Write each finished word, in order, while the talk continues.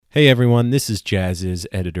Hey everyone, this is JAZZIZ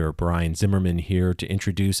editor Brian Zimmerman here to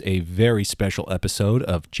introduce a very special episode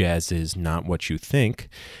of JAZZIZ Not What You Think.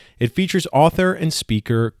 It features author and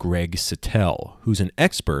speaker Greg Satell, who's an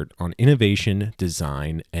expert on innovation,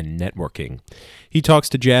 design, and networking. He talks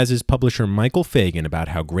to JAZZIZ publisher Michael Fagan about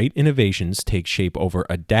how great innovations take shape over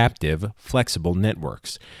adaptive, flexible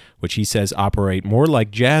networks, which he says operate more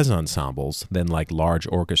like jazz ensembles than like large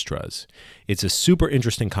orchestras. It's a super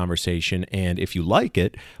interesting conversation, and if you like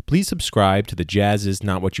it, please subscribe to the JAZZIZ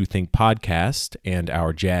Not What You Think podcast and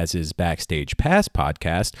our JAZZIZ Backstage Pass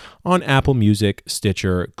podcast on Apple Music,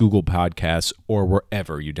 Stitcher, Google Podcasts, or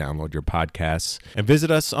wherever you download your podcasts. And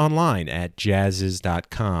visit us online at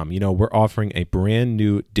jazziz.com. You know, we're offering a brand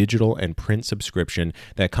new digital and print subscription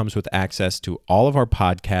that comes with access to all of our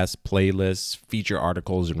podcasts, playlists, feature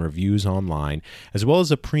articles, and reviews online, as well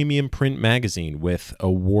as a premium print magazine with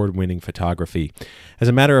award-winning photography. As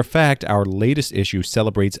a matter of fact, our latest issue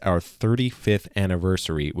celebrates our 35th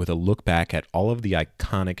anniversary with a look back at all of the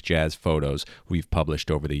iconic jazz photos we've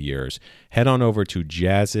published over the years. Head on over to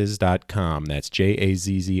jazziz.com, that's JAZZIZ.com,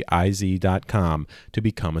 to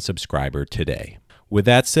become a subscriber today. With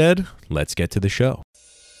that said, let's get to the show.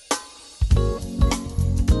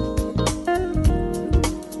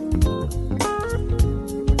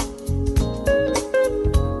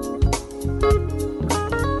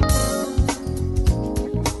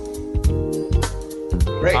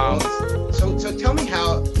 Great. So tell me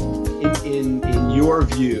how, in your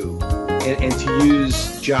view, and to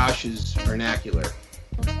use Josh's vernacular,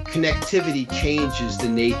 connectivity changes the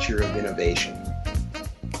nature of innovation.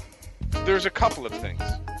 There's a couple of things.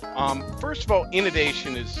 First of all,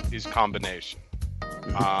 innovation is combination.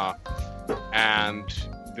 And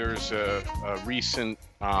there's a recent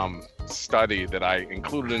study that I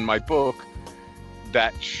included in my book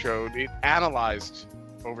that showed it analyzed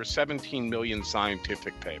over 17 million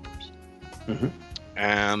scientific papers.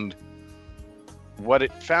 And what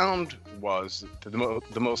it found was that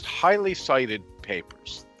the most highly cited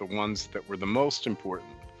papers, the ones that were the most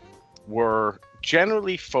important, were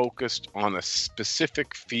generally focused on a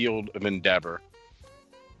specific field of endeavor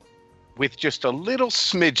with just a little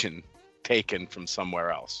smidgen taken from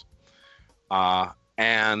somewhere else.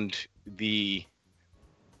 And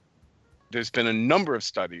there's been a number of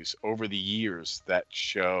studies over the years that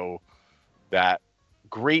show that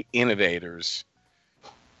great innovators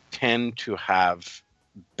tend to have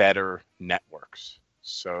better networks.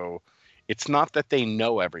 So it's not that they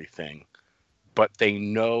know everything, but they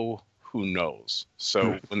know who knows.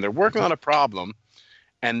 So when they're working on a problem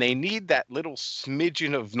and they need that little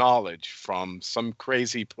smidgen of knowledge from some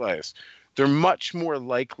crazy place, they're much more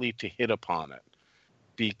likely to hit upon it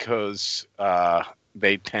because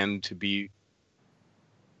they tend to be,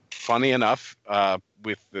 funny enough,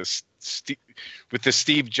 with the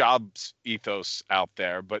Steve Jobs ethos out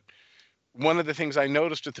there. But one of the things I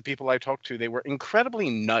noticed with the people I talked to, they were incredibly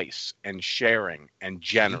nice and sharing and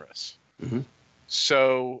generous.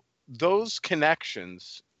 So those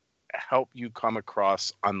connections help you come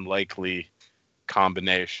across unlikely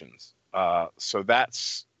combinations. So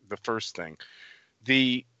that's the first thing.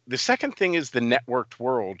 The second thing is the networked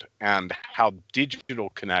world and how digital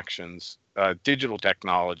connections, digital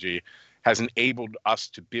technology has enabled us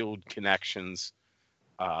to build connections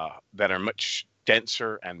that are much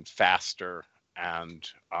denser and faster and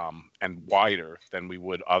wider than we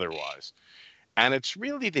would otherwise. And it's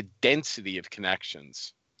really the density of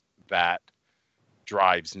connections that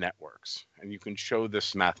drives networks. And you can show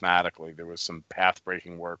this mathematically. There was some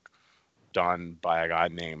path-breaking work done by a guy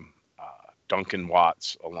named Duncan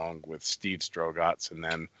Watts along with Steve Strogatz, and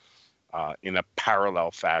then in a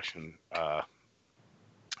parallel fashion,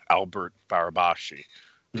 Albert Barabashi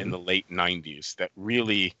in the late 90s that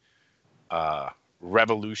really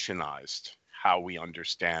revolutionized how we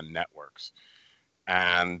understand networks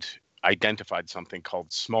and identified something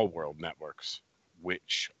called small world networks,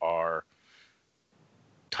 which are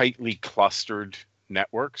tightly clustered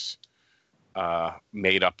networks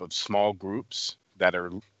made up of small groups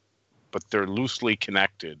but they're loosely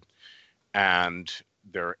connected, and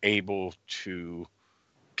they're able to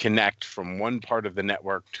connect from one part of the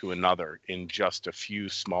network to another in just a few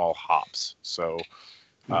small hops. So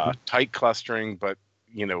tight clustering, but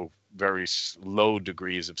very low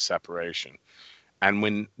degrees of separation. And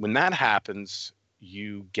when that happens,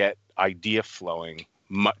 you get idea flowing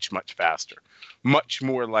much, much faster, much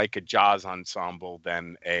more like a jazz ensemble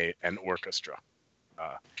than an orchestra.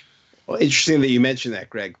 Well, interesting that you mentioned that,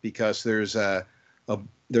 Greg, because there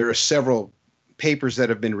are several papers that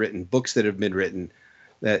have been written, books that have been written,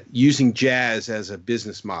 that using jazz as a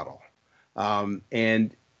business model.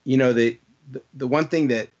 And the one thing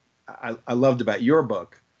that I loved about your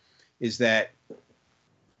book is that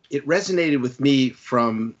it resonated with me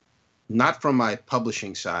from not from my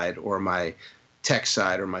publishing side or my tech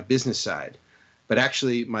side or my business side, but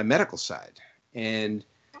actually my medical side. And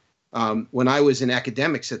when I was in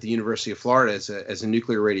academics at the University of Florida as a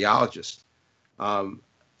nuclear radiologist, a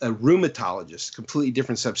rheumatologist, completely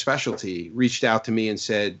different subspecialty, reached out to me and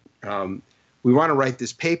said, we want to write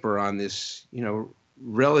this paper on this,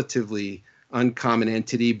 relatively uncommon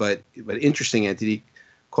entity, but interesting entity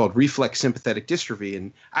called reflex sympathetic dystrophy.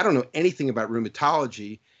 And I don't know anything about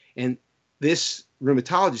rheumatology. And this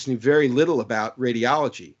rheumatologist knew very little about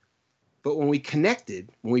radiology. But when we connected,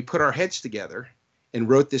 when we put our heads together and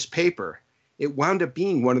wrote this paper, it wound up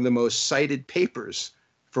being one of the most cited papers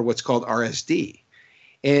for what's called RSD.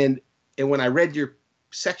 And when I read your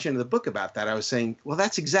section of the book about that, I was saying, well,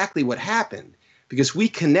 that's exactly what happened, because we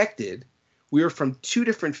connected. We were from two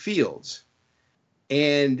different fields,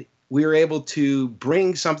 and we were able to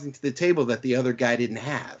bring something to the table that the other guy didn't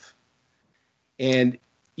have. And,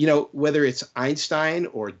 whether it's Einstein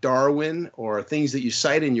or Darwin or things that you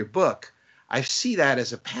cite in your book, I see that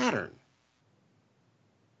as a pattern.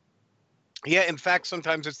 Yeah, in fact,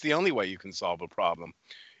 sometimes it's the only way you can solve a problem.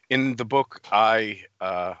 In the book, I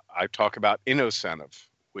talk about Innocentive,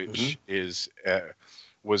 which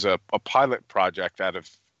was a pilot project out of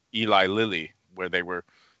Eli Lilly, where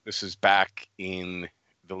this is back in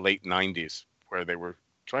the late 90s, where they were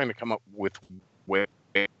trying to come up with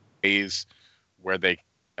ways where they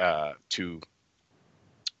to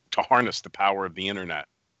harness the power of the internet.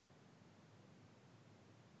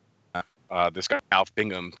 This guy Alf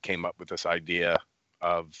Bingham came up with this idea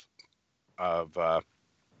of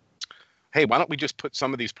hey, why don't we just put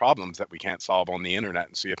some of these problems that we can't solve on the internet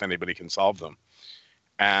and see if anybody can solve them?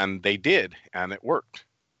 And they did, and it worked.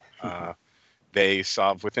 They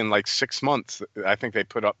solved within like 6 months. I think they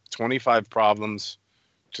put up 25 problems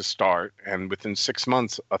to start, and within 6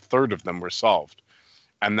 months, a third of them were solved.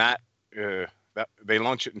 And that they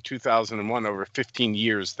launched it in 2001. Over 15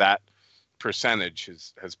 years, that percentage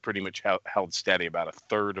has pretty much held steady. About a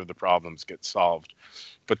third of the problems get solved.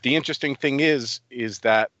 But the interesting thing is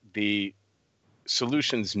that the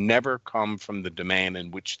solutions never come from the domain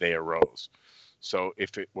in which they arose. So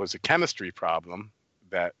if it was a chemistry problem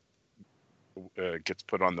that gets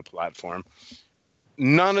put on the platform,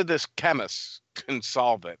 none of the chemists can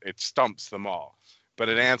solve it. It stumps them all. But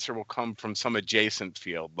an answer will come from some adjacent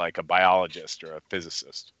field, like a biologist or a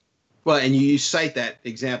physicist. Well, and you cite that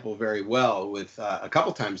example very well with a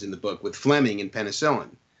couple times in the book with Fleming and penicillin,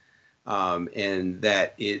 and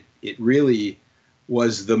that it really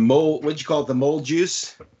was the mold. What'd you call it? The mold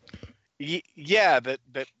juice? Yeah,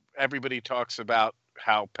 that everybody talks about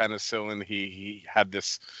how penicillin. He had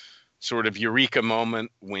this sort of eureka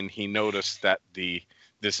moment when he noticed that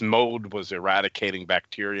this mold was eradicating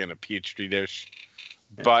bacteria in a petri dish,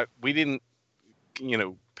 but we didn't.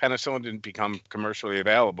 Penicillin didn't become commercially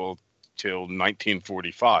available till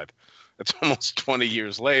 1945. That's almost 20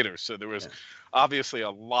 years later. So there was obviously a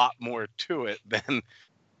lot more to it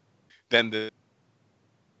than the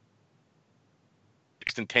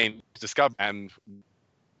instantaneous discovery. And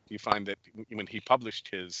you find that when he published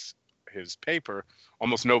his paper,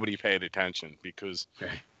 almost nobody paid attention, because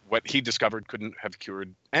what he discovered couldn't have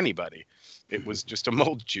cured anybody. It was just a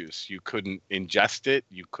mold juice. You couldn't ingest it.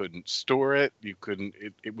 You couldn't store it. You couldn't.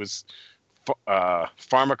 It was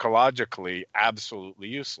pharmacologically absolutely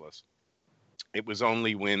useless. It was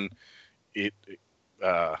only when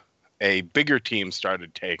a bigger team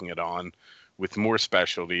started taking it on with more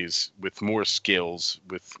specialties, with more skills,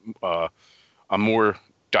 with a more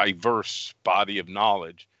diverse body of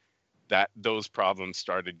knowledge, that those problems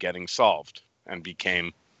started getting solved and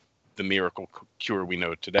became the miracle cure we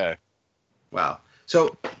know today. Wow.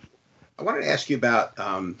 So I wanted to ask you about,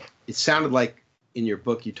 it sounded like in your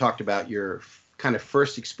book you talked about your kind of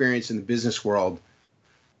first experience in the business world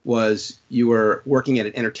was you were working at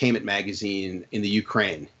an entertainment magazine in the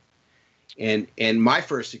Ukraine. And my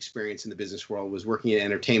first experience in the business world was working at an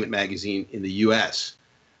entertainment magazine in the US.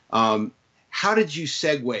 How did you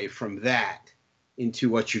segue from that into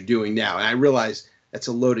what you're doing now? And I realize that's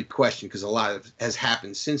a loaded question because a lot has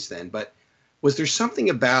happened since then, but was there something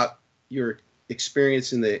about your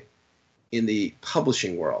experience in the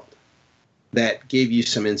publishing world that gave you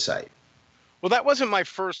some insight? Well, that wasn't my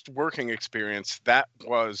first working experience. That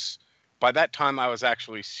was, by that time, I was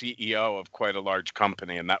actually CEO of quite a large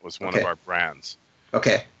company, and that was one of our brands.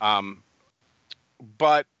 Okay.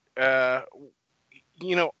 But I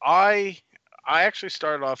actually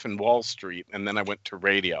started off in Wall Street, and then I went to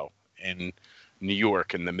radio in New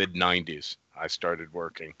York in the mid-'90s. I started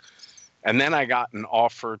working. And then I got an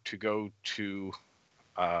offer to go to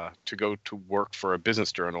work for a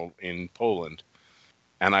business journal in Poland.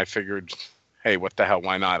 And I figured, hey, what the hell?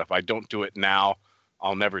 Why not? If I don't do it now,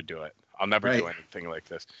 I'll never do it. I'll never do anything like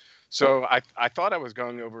this. So I thought I was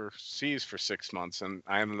going overseas for 6 months, and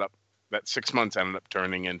that 6 months ended up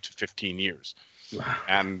turning into 15 years. Wow.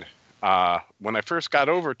 And when I first got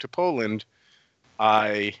over to Poland,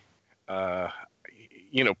 Poland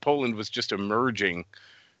was just emerging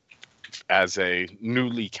as a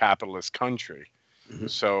newly capitalist country. Mm-hmm.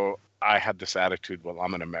 So I had this attitude, well,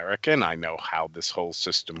 I'm an American. I know how this whole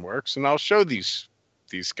system works, and I'll show these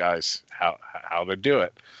guys how to do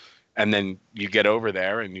it. And then you get over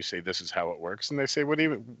there and you say, this is how it works. And they say,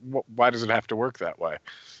 why does it have to work that way?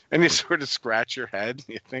 And you sort of scratch your head and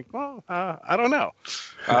you think, well, I don't know.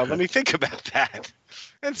 Let me think about that.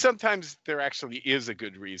 And sometimes there actually is a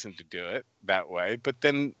good reason to do it that way. But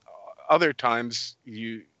then other times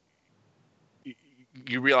you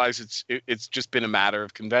realize it's just been a matter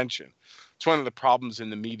of convention. It's one of the problems in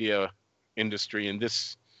the media industry in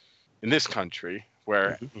this country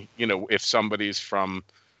where, mm-hmm. If somebody's from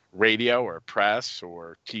radio or press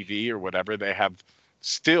or TV or whatever, they have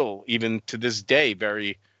still, even to this day,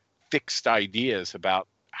 very fixed ideas about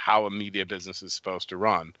how a media business is supposed to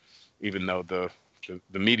run, even though the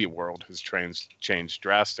media world has changed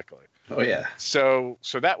drastically. Oh yeah. So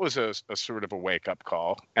that was a sort of a wake-up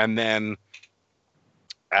call. And then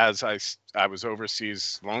as I was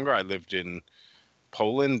overseas longer, I lived in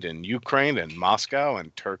Poland and Ukraine and Moscow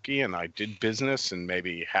and Turkey, and I did business in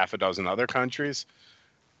maybe half a dozen other countries.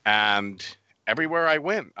 And everywhere I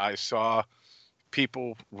went, I saw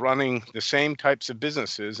people running the same types of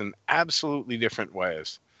businesses in absolutely different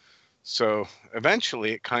ways. So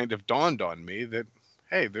eventually it kind of dawned on me that,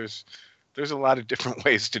 hey, there's a lot of different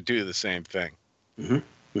ways to do the same thing.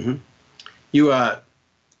 Mm-hmm. Mm-hmm.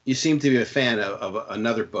 You seem to be a fan of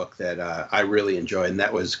another book that I really enjoyed, and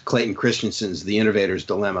that was Clayton Christensen's The Innovator's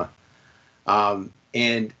Dilemma.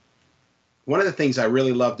 And one of the things I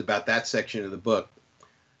really loved about that section of the book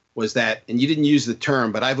was that, and you didn't use the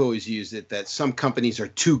term, but I've always used it, that some companies are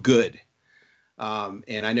too good.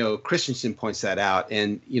 And I know Christensen points that out.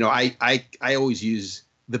 And, I always use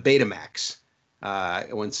the Betamax.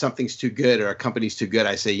 When something's too good or a company's too good,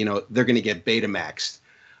 I say, they're going to get Betamaxed.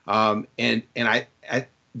 And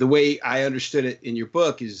the way I understood it in your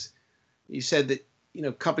book is you said that,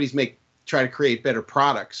 companies try to create better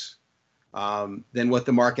products than what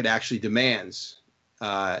the market actually demands.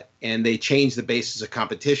 And they change the basis of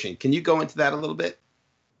competition. Can you go into that a little bit?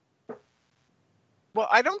 Well,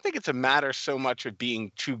 I don't think it's a matter so much of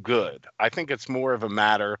being too good. I think it's more of a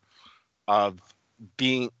matter of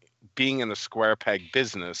being in a square peg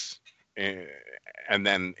business and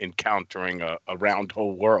then encountering a round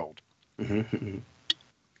hole world. Mm-hmm.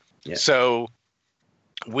 Yeah. So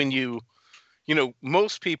when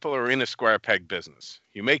most people are in a square peg business.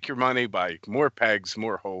 You make your money by more pegs,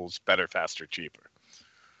 more holes, better, faster, cheaper.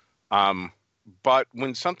 But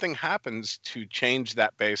when something happens to change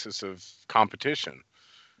that basis of competition,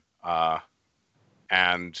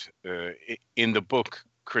 and in the book,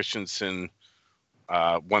 Christensen,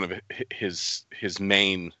 one of his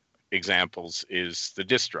main examples is the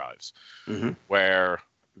disk drives, mm-hmm. where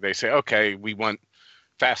they say, okay, we want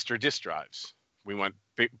faster disk drives. We want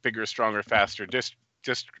bigger, stronger, faster disk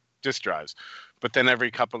drives. But then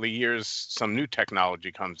every couple of years, some new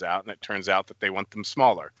technology comes out, and it turns out that they want them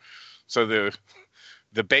smaller. So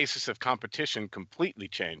the basis of competition completely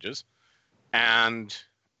changes, and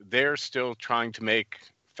they're still trying to make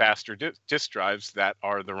faster disk drives that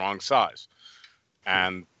are the wrong size.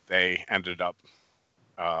 And they ended up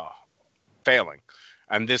failing.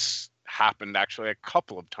 And this happened actually a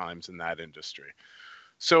couple of times in that industry.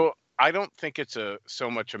 So I don't think it's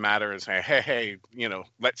so much a matter as saying, hey,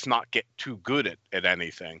 let's not get too good at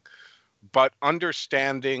anything, but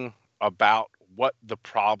understanding about what the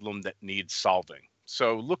problem that needs solving.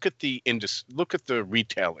 So look at the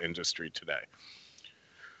retail industry today.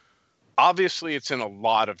 Obviously, it's in a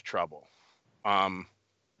lot of trouble, and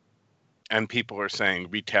people are saying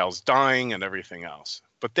retail's dying and everything else.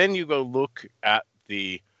 But then you go look at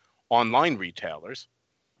the online retailers,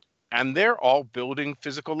 and they're all building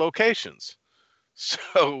physical locations.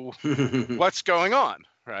 So what's going on,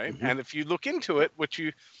 right? Mm-hmm. And if you look into it,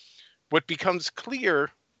 what becomes clear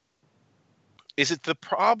is that the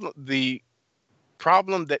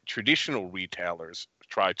problem that traditional retailers are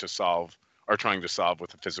trying to solve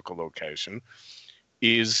with a physical location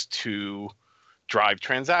is to drive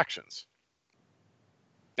transactions.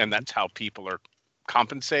 And that's how people are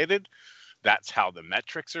compensated. That's how the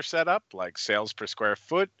metrics are set up, like sales per square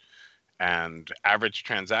foot. and average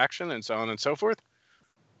transaction and so on and so forth.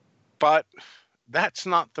 But that's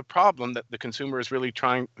not the problem that the consumer is really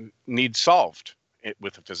needs solved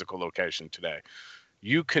with a physical location today.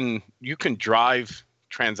 You can drive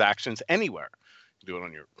transactions anywhere. You do it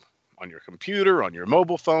on your computer, on your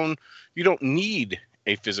mobile phone. You don't need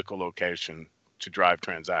a physical location to drive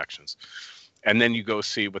transactions. And then you go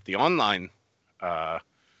see what the online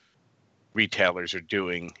retailers are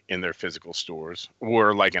doing in their physical stores,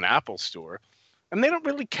 or like an Apple store, and they don't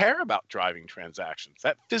really care about driving transactions.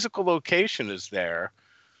 That physical location is there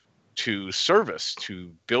to service, to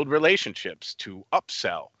build relationships, to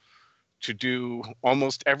upsell, to do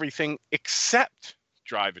almost everything except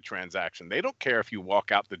drive a transaction. They don't care if you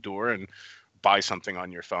walk out the door and buy something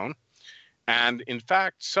on your phone. And in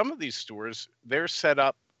fact, some of these stores, they're set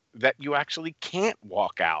up that you actually can't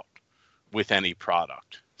walk out with any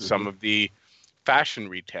product. Mm-hmm. Some of the fashion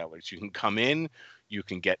retailers, you can come in, you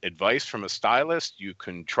can get advice from a stylist, you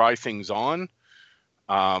can try things on,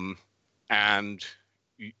 and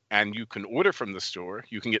you can order from the store.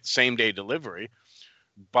 You can get same-day delivery,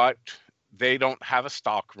 but they don't have a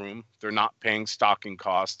stock room. They're not paying stocking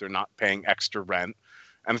costs. They're not paying extra rent,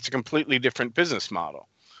 and it's a completely different business model.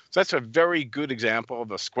 So that's a very good example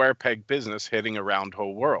of a square peg business hitting a round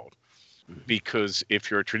hole world. Mm-hmm. Because if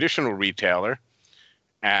you're a traditional retailer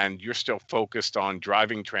and you're still focused on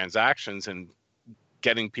driving transactions and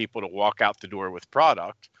getting people to walk out the door with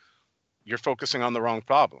product, you're focusing on the wrong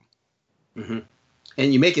problem. Mm-hmm.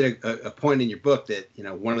 And you make it a point in your book that,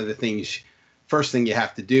 one of the first thing you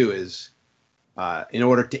have to do is, in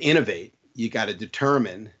order to innovate, you got to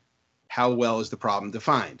determine how well is the problem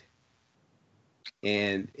defined.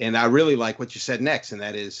 And I really like what you said next, and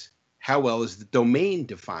that is, how well is the domain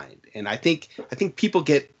defined? And I think people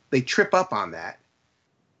they trip up on that.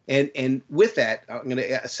 And with that, I'm going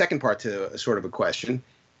to add a second part to a sort of a question.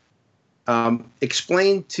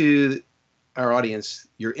 Explain to our audience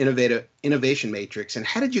your innovation matrix, and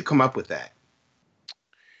how did you come up with that?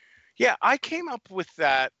 Yeah, I came up with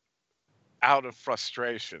that out of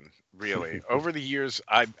frustration, really. Over the years,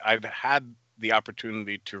 I've had the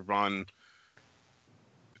opportunity to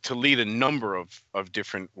lead a number of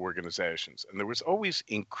different organizations, and there was always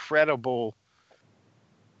incredible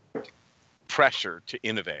pressure to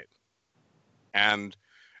innovate. And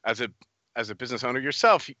as a business owner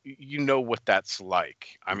yourself, you know what that's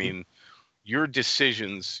like. I mean, your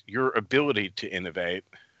decisions, your ability to innovate,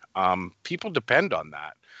 people depend on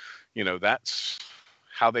that. That's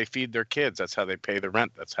how they feed their kids. That's how they pay the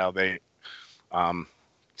rent. That's how they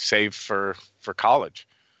save for college.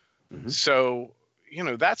 Mm-hmm. So,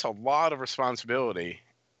 that's a lot of responsibility.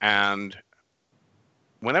 And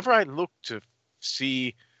whenever I look to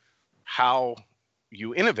see how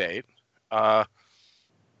you innovate, there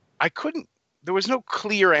was no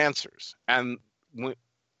clear answers. And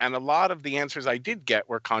a lot of the answers I did get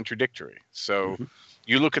were contradictory. So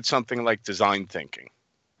you look at something like design thinking,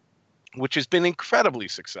 which has been incredibly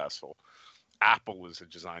successful. Apple is a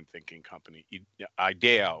design thinking company.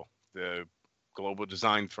 IDEO, the global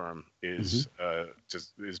design firm, is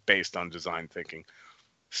based on design thinking.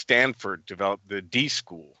 Stanford developed the D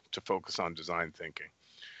School to focus on design thinking.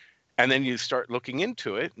 And then you start looking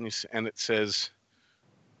into it, and it says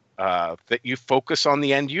that you focus on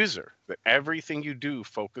the end user, that everything you do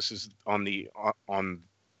focuses on the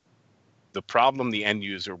problem the end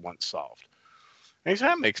user wants solved. And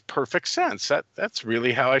that makes perfect sense. That's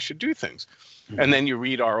really how I should do things. Mm-hmm. And then you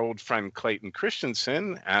read our old friend Clayton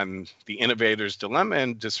Christensen and The Innovator's Dilemma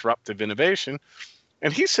and Disruptive Innovation,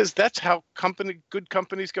 and he says that's how good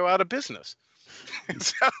companies go out of business.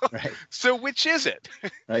 So which is it?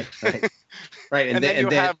 Right. And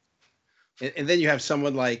then you have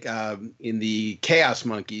someone like in the Chaos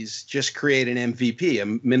Monkeys just create an MVP, a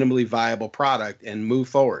minimally viable product, and move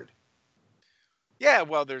forward. Yeah,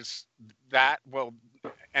 well, there's that. Well,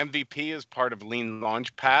 MVP is part of Lean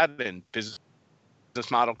Launchpad and Business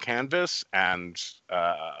Model Canvas and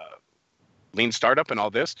Lean Startup and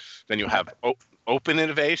all this. Then you have open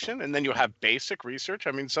innovation, and then you have basic research.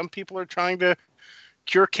 I mean, some people are trying to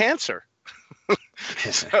cure cancer.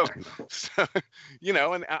 so,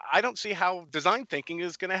 and I don't see how design thinking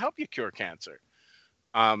is going to help you cure cancer.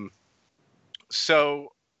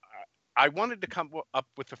 So I wanted to come up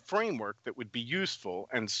with a framework that would be useful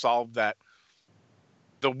and solve that.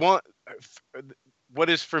 What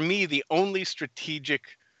is for me the only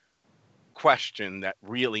strategic question that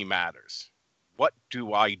really matters. What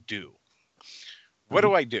do I do? What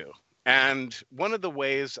do I do? And one of the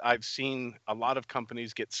ways I've seen a lot of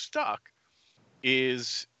companies get stuck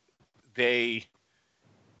is they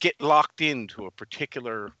get locked into a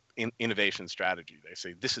particular innovation strategy. They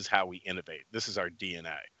say, this is how we innovate. This is our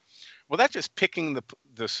DNA. Well, that's just picking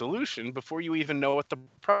the solution before you even know what the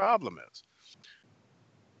problem is.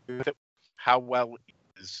 How well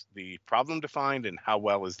is the problem defined and how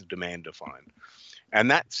well is the demand defined?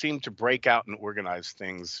 And that seemed to break out and organize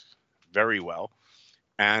things very well.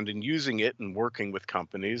 And in using it and working with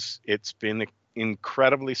companies, it's been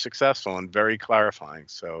incredibly successful and very clarifying.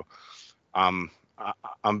 So I'm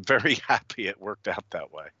very happy it worked out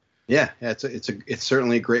that way. Yeah, it's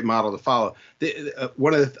certainly a great model to follow.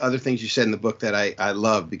 One of the other things you said in the book that I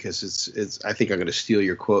love, because it's I think I'm going to steal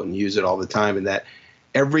your quote and use it all the time, and that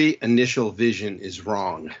every initial vision is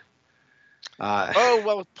wrong. Oh,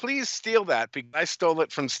 well, please steal that, because I stole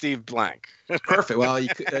it from Steve Blank. Perfect. Well, you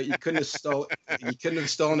couldn't have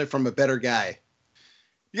stolen it from a better guy.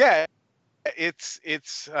 Yeah, it's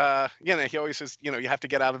he always says, you have to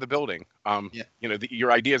get out of the building.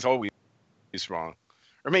 Your idea is always wrong.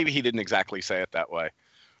 Or maybe he didn't exactly say it that way.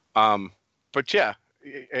 But yeah,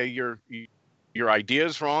 your idea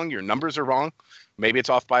is wrong. Your numbers are wrong. Maybe it's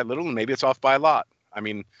off by a little and maybe it's off by a lot. I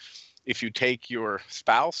mean, if you take your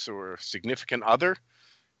spouse or significant other,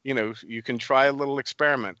 you can try a little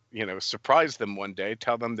experiment, surprise them one day,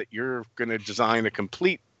 tell them that you're going to design a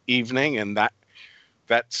complete evening, and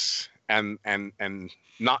that's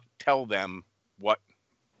not tell them what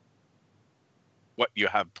you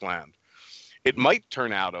have planned. It might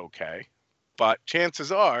turn out okay, but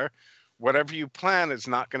chances are whatever you plan is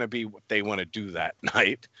not going to be what they want to do that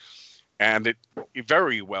night. And it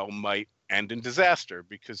very well might end in disaster,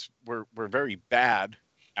 because we're very bad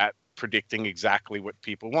at predicting exactly what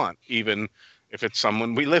people want, even if it's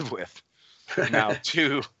someone we live with. Now,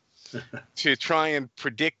 to try and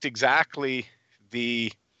predict exactly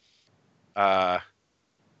the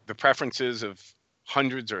preferences of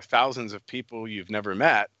hundreds or thousands of people you've never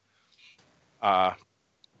met,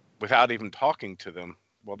 without even talking to them,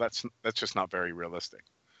 well, that's just not very realistic.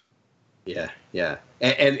 Yeah.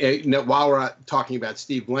 And while we're talking about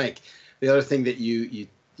Steve Blank, the other thing that you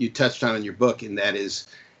touched on in your book, and that is,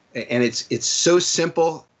 and it's so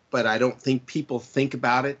simple, but I don't think people think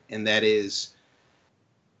about it, and that is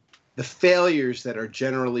the failures that are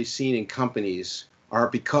generally seen in companies are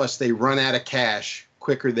because they run out of cash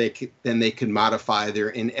quicker than they can modify their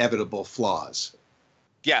inevitable flaws.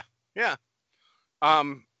 Yeah.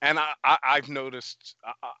 And I've noticed,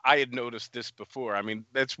 I had noticed this before. I mean,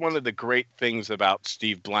 that's one of the great things about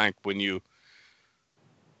Steve Blank. When you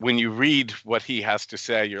read what he has to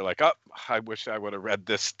say, you're like, oh, I wish I would have read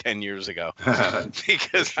this 10 years ago.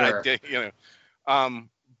 Because sure. I did,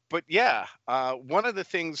 But yeah, one of the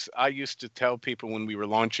things I used to tell people when we were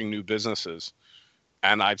launching new businesses,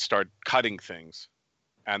 and I'd start cutting things,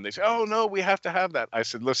 and they say, oh, no, we have to have that. I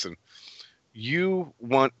said, listen, you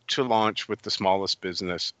want to launch with the smallest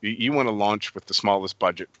business. You want to launch with the smallest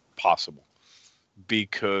budget possible,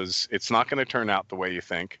 because it's not going to turn out the way you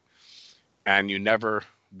think. And you never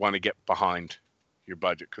want to get behind your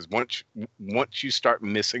budget, because once you start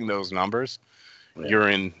missing those numbers, you're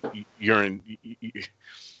in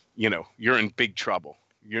big trouble.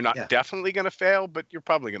 You're not definitely going to fail, but you're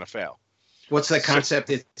probably going to fail. What's that concept?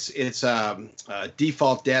 It's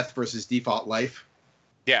default death versus default life.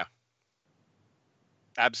 Yeah.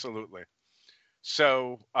 Absolutely.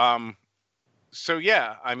 So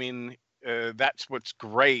yeah, I mean, that's what's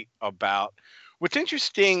great about, what's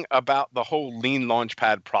interesting about the whole lean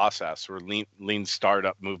launchpad process, or lean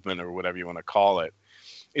startup movement, or whatever you want to call it,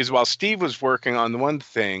 is while Steve was working on one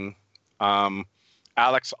thing,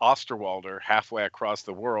 Alex Osterwalder, halfway across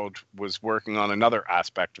the world, was working on another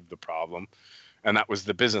aspect of the problem, and that was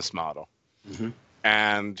the business model. Mm-hmm.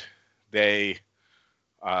 And they,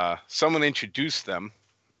 someone introduced them,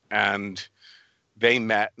 and they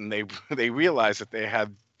met, and they realized that they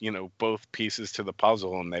had, both pieces to the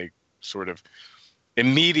puzzle, and they sort of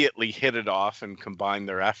immediately hit it off and combined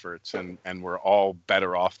their efforts, and were all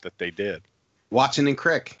better off that they did. Watson and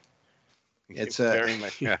Crick. It's very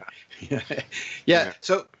much, yeah. Yeah.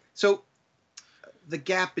 So the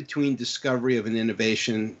gap between discovery of an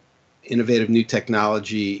innovative new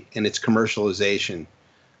technology, and its commercialization,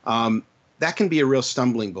 that can be a real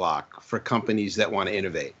stumbling block for companies that want to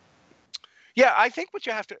innovate. Yeah, I think what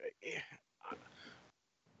you have to,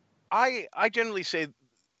 I generally say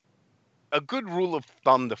a good rule of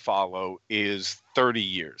thumb to follow is 30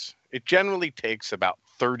 years. It generally takes about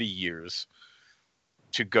 30 years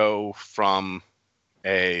to go from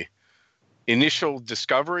a initial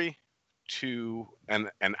discovery to an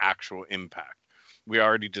actual impact. We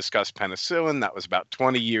already discussed penicillin. That was about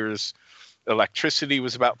 20 years. Electricity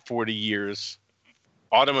was about 40 years.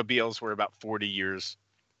 Automobiles were about 40 years.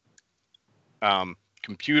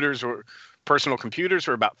 personal computers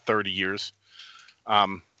are about 30 years.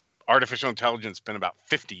 Artificial intelligence has been about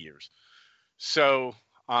 50 years. So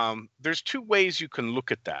there's two ways you can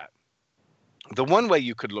look at that. The one way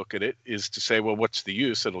you could look at it is to say, well, what's the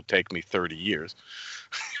use? It'll take me 30 years.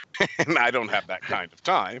 And I don't have that kind of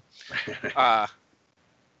time,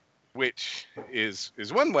 which is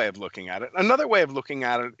one way of looking at it. Another way of looking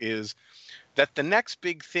at it is that the next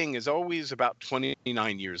big thing is always about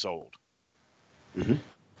 29 years old. Mm-hmm.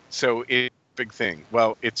 So it's a big thing.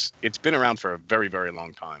 Well, it's been around for a very, very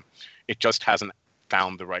long time. It just hasn't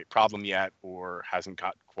found the right problem yet, or hasn't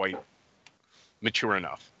got quite mature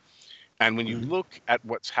enough. And when you look at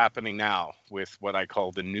what's happening now with what I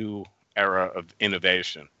call the new era of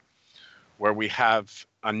innovation, where we have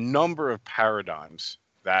a number of paradigms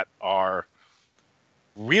that are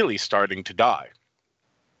really starting to die,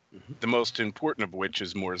 the most important of which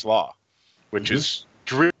is Moore's Law, which is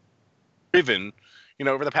driven,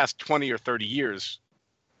 over the past 20 or 30 years,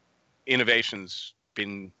 innovation's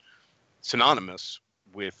been synonymous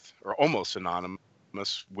with, or almost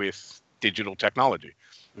synonymous with, digital technology,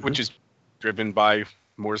 which is driven by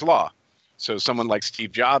Moore's Law. So someone like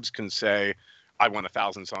Steve Jobs can say, I want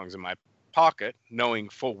 1,000 songs in my pocket, knowing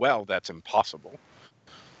full well that's impossible,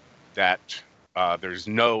 that there's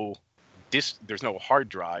no hard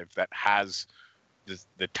drive that has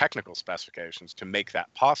the technical specifications to make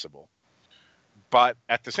that possible. But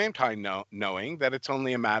at the same time, knowing that it's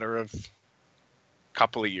only a matter of a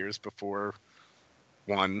couple of years before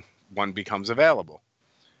one becomes available.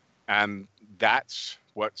 And that's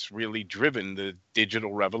what's really driven the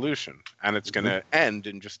digital revolution. And it's going to end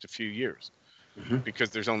in just a few years because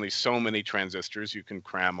there's only so many transistors you can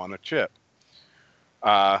cram on a chip.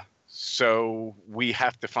 So we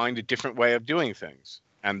have to find a different way of doing things.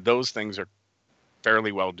 And those things are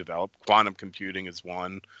fairly well developed. Quantum computing is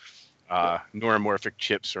one. Neuromorphic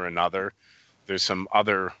chips are another. There's some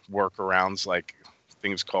other workarounds like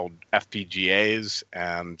things called FPGAs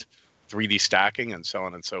and 3D stacking and so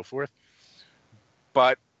on and so forth.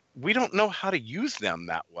 But we don't know how to use them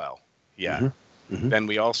that well yet. Then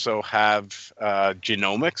we also have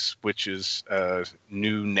genomics, which is a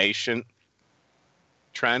new nascent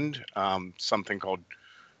trend, something called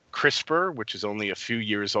CRISPR, which is only a few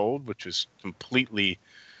years old, which is completely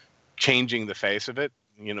changing the face of it.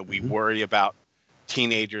 We worry about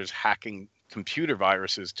teenagers hacking computer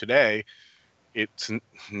viruses today. It's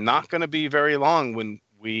not going to be very long when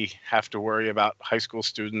we have to worry about high school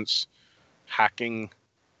students hacking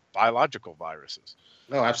biological viruses.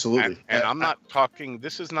 Oh, absolutely. And I'm not talking,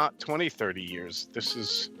 this is not 20, 30 years. This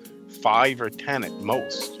is 5 or 10 at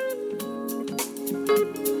most.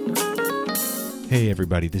 Hey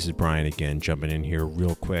everybody, this is Brian again, jumping in here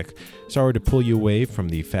real quick. Sorry to pull you away from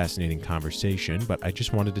the fascinating conversation, but I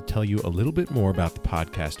just wanted to tell you a little bit more about the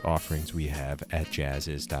podcast offerings we have at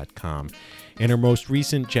JAZZIZ.com. In our most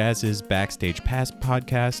recent JAZZIZ Backstage Pass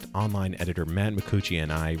podcast, online editor Matt McCucci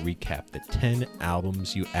and I recap the 10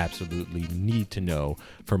 albums you absolutely need to know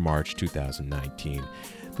for March 2019.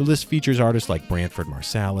 The list features artists like Branford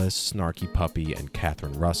Marsalis, Snarky Puppy, and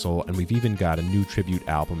Catherine Russell, and we've even got a new tribute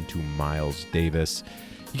album to Miles Davis.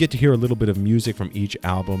 You get to hear a little bit of music from each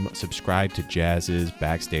album. Subscribe to JAZZIZ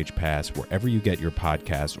Backstage Pass wherever you get your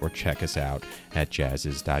podcasts, or check us out at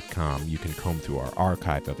JAZZIZ.com. You can comb through our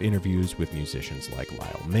archive of interviews with musicians like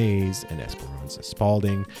Lyle Mays and Esperanza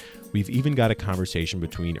Spalding. We've even got a conversation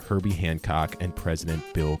between Herbie Hancock and President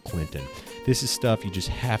Bill Clinton. This is stuff you just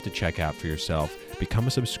have to check out for yourself. Become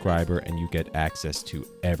a subscriber and you get access to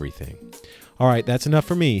everything. All right, that's enough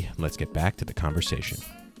for me. Let's get back to the conversation.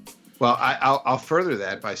 Well, I'll further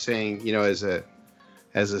that by saying, as a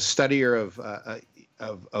studier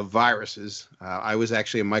of viruses, I was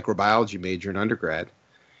actually a microbiology major in undergrad,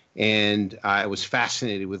 and I was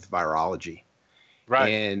fascinated with virology. Right.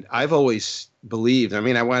 And I've always believed. I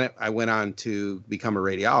mean, I went on to become a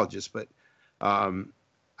radiologist, but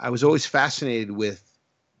I was always fascinated with,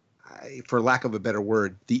 for lack of a better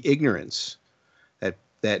word, the ignorance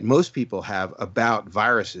that most people have about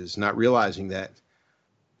viruses, not realizing that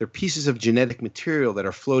they're pieces of genetic material that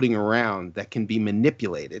are floating around that can be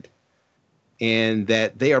manipulated, and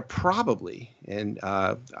that they are probably, and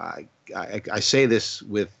I say this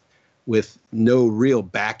with no real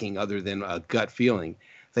backing other than a gut feeling,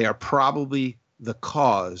 they are probably the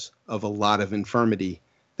cause of a lot of infirmity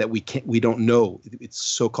that we don't know. It's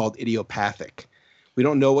so-called idiopathic. We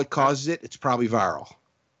don't know what causes it. It's probably viral.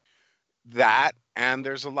 That, and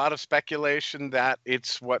there's a lot of speculation that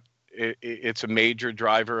it's a major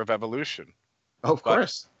driver of evolution. Oh, of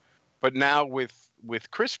course. But now with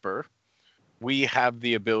CRISPR, we have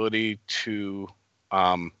the ability to,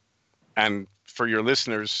 and for your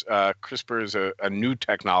listeners, CRISPR is a new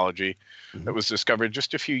technology that was discovered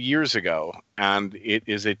just a few years ago, and it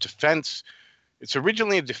is a defense. It's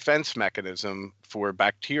originally a defense mechanism for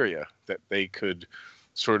bacteria that they could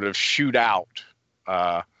sort of shoot out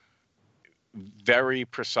very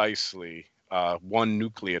precisely one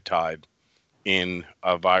nucleotide in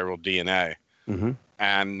a viral DNA.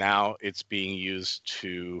 And now it's being used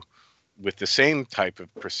to, with the same type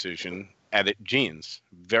of precision, edit genes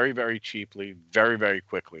very, very cheaply, very, very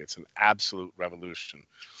quickly. It's an absolute revolution.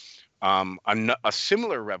 A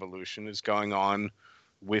similar revolution is going on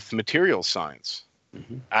with material science.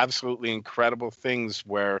 Absolutely incredible things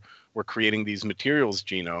where we're creating these materials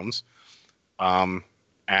genomes.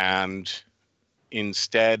 And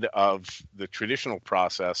instead of the traditional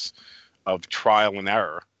process of trial and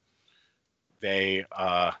error,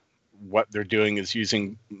 what they're doing is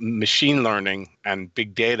using machine learning and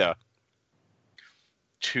big data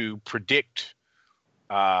to predict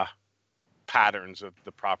patterns of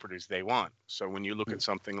the properties they want. So when you look at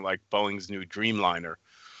something like Boeing's new Dreamliner,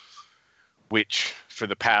 which for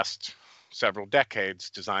the past several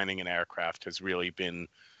decades, designing an aircraft has really been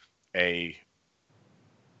an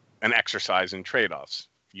exercise in trade-offs.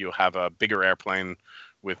 You have a bigger airplane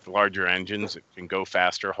with larger engines. It can go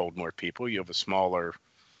faster, hold more people. You have a smaller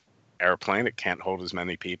airplane. It can't hold as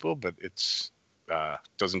many people, but it's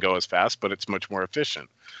doesn't go as fast, but it's much more efficient.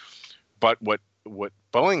 But what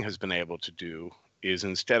Boeing has been able to do is,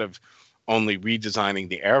 instead of only redesigning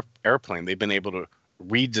the airplane, they've been able to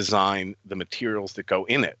redesign the materials that go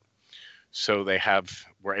in it. So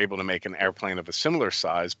we're able to make an airplane of a similar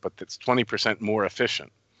size, but that's 20% more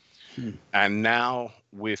efficient. And now,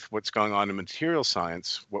 with what's going on in material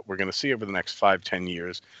science, what we're going to see over the next 5-10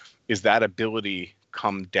 years is that ability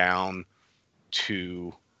come down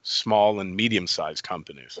to small and medium-sized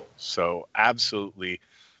companies. So absolutely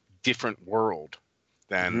different world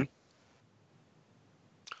than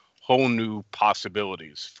whole new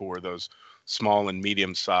possibilities for those small and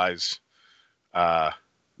medium-sized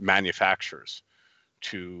manufacturers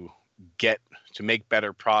to make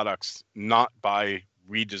better products, not by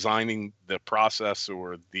redesigning the process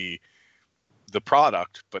or the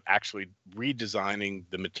product, but actually redesigning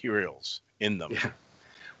the materials in them. Yeah.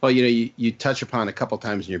 Well, you touch upon a couple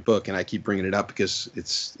times in your book, and I keep bringing it up because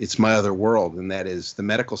it's my other world, and that is the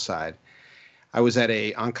medical side. I was at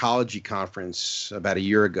a oncology conference about a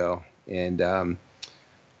year ago, and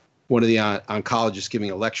one of the oncologists giving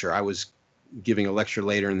a lecture. I was giving a lecture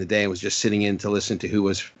later in the day and was just sitting in to listen to who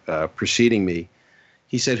was preceding me.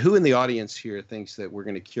 He said, "Who in the audience here thinks that we're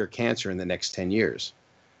going to cure cancer in the next 10 years?"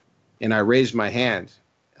 And I raised my hand,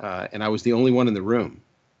 and I was the only one in the room.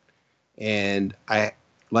 And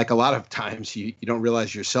like a lot of times, you don't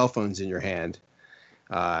realize your cell phone's in your hand.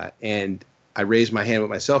 And I raised my hand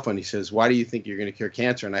with my cell phone. He says, "Why do you think you're going to cure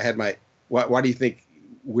cancer?" And I had why do you think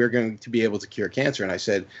we're going to be able to cure cancer? And I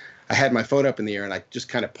said, I had my phone up in the air and I just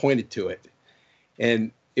kind of pointed to it.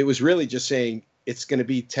 And it was really just saying it's going to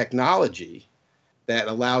be technology that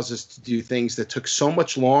allows us to do things that took so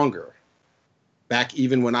much longer back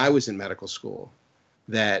even when I was in medical school,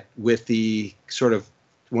 that with the sort of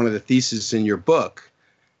one of the theses in your book,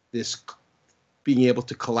 this being able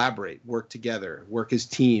to collaborate, work together, work as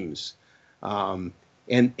teams, and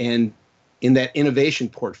in that innovation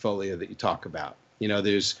portfolio that you talk about.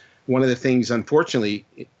 There's one of the things, unfortunately,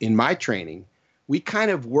 in my training, we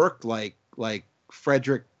kind of worked like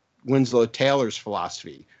Frederick Winslow Taylor's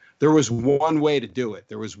philosophy. There was one way to do it.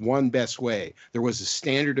 There was one best way. There was a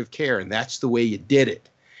standard of care, and that's the way you did it.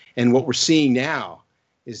 And what we're seeing now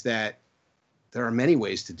is that there are many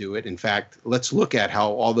ways to do it. In fact, let's look at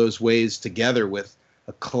how all those ways together with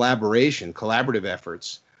a collaborative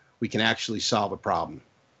efforts, we can actually solve a problem.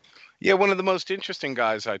 Yeah, one of the most interesting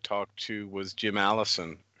guys I talked to was Jim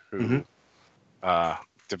Allison, who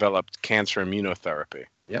developed cancer immunotherapy.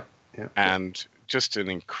 Yep. And just an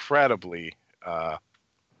incredibly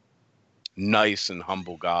nice and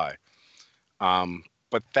humble guy.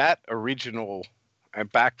 But that original,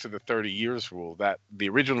 and back to the 30 years rule, that the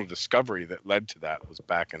original discovery that led to that was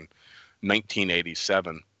back in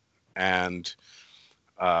 1987. And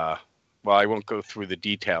well, I won't go through the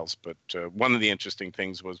details, but one of the interesting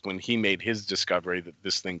things was when he made his discovery that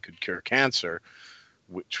this thing could cure cancer,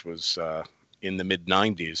 which was in the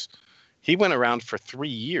mid-90s, he went around for 3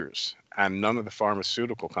 years, and none of the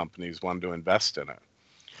pharmaceutical companies wanted to invest in it.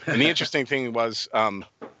 And the interesting thing was, it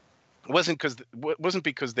wasn't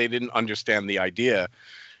because they didn't understand the idea.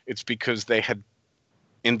 It's because they had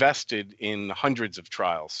invested in hundreds of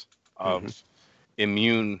trials of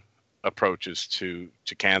immune approaches to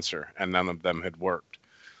cancer, and none of them had worked.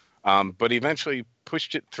 But eventually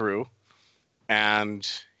pushed it through, and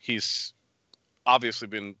he's obviously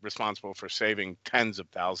been responsible for saving tens of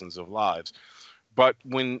thousands of lives. But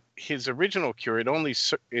when his original cure, it only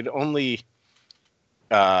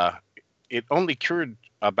cured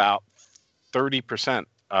about 30%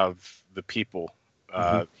 of the people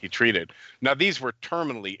he treated. Now, these were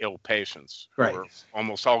terminally ill patients who Right. were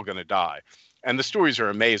almost all going to die. And the stories are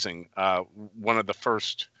amazing. One of the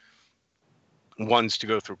first ones to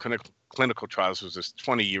go through clinical trials was this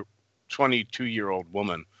 22-year-old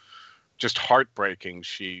woman, just heartbreaking.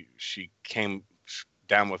 She came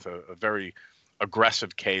down with a very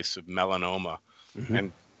aggressive case of melanoma,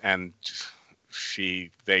 and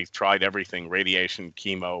they tried everything, radiation,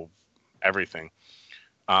 chemo, everything.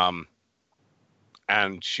 And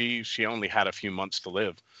she only had a few months to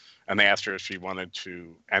live. And they asked her if she wanted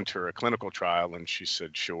to enter a clinical trial, and she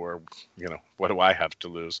said, sure, what do I have to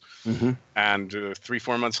lose? And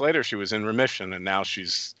 3-4 months later, she was in remission, and now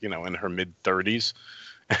she's, in her mid-30s,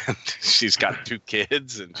 and she's got 2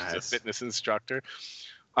 kids, and she's a fitness instructor.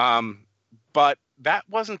 But that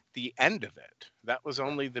wasn't the end of it. That was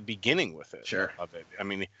only the beginning with it. Sure. Of it. I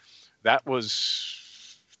mean, that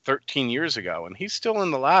was 13 years ago, and he's still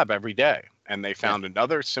in the lab every day. And they found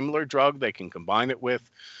another similar drug they can combine it with,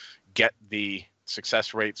 get the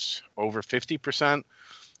success rates over 50%.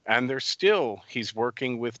 And he's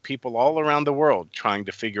working with people all around the world trying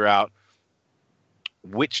to figure out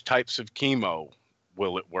which types of chemo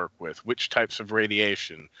will it work with, which types of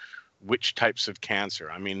radiation, which types of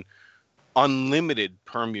cancer. I mean, unlimited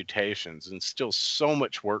permutations, and still so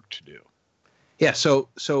much work to do. Yeah. So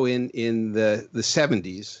in the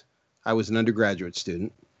 70s, I was an undergraduate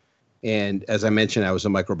student. And as I mentioned, I was a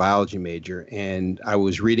microbiology major, and I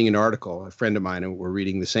was reading an article, a friend of mine, and we're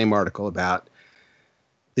reading the same article about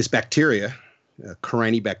this bacteria,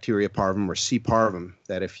 Corynebacteria parvum, or C. parvum,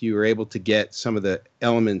 that if you were able to get some of the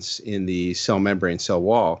elements in the cell membrane, cell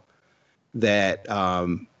wall, that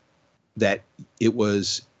it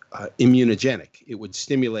was immunogenic. It would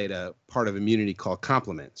stimulate a part of immunity called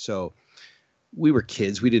complement. So we were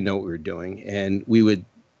kids, we didn't know what we were doing, and we would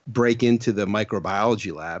break into the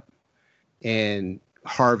microbiology lab and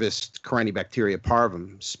harvest Corynebacteria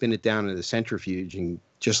parvum, spin it down in the centrifuge, and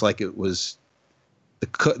just like it was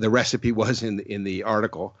the recipe was in the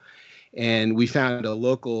article. And we found a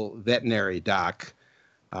local veterinary doc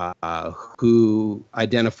who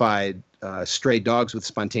identified stray dogs with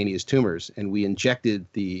spontaneous tumors, and we injected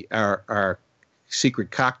our secret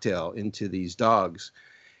cocktail into these dogs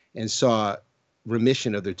and saw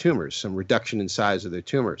remission of their tumors, some reduction in size of their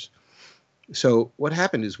tumors. So what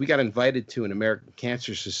happened is we got invited to an American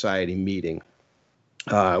Cancer Society meeting,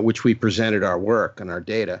 which we presented our work and our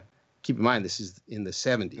data. Keep in mind, this is in the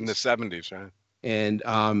 70s. In the 70s, right? And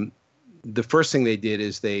the first thing they did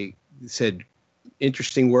is they said,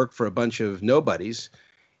 interesting work for a bunch of nobodies.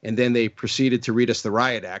 And then they proceeded to read us the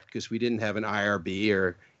Riot Act because we didn't have an IRB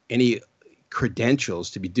or any credentials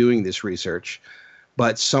to be doing this research.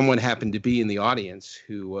 But someone happened to be in the audience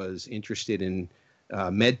who was interested in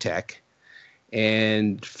med tech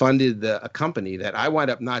and funded a company that I wound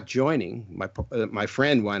up not joining. My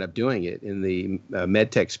friend wound up doing it in the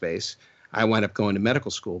med tech space. I wound up going to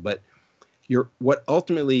medical school. But what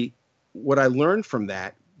I learned from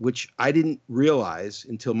that, which I didn't realize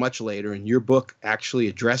until much later, and your book actually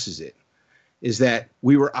addresses it, is that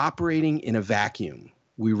we were operating in a vacuum.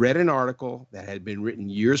 We read an article that had been written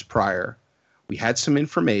years prior. We had some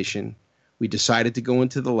information. We decided to go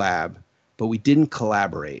into the lab, but we didn't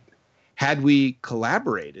collaborate. Had we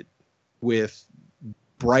collaborated with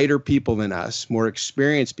brighter people than us, more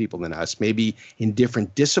experienced people than us, maybe in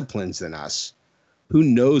different disciplines than us, who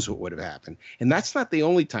knows what would have happened? And that's not the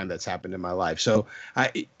only time that's happened in my life. So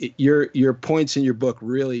your points in your book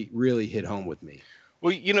really, really hit home with me.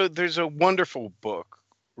 Well, there's a wonderful book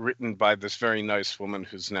written by this very nice woman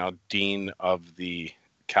who's now dean of the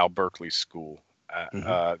Cal Berkeley School,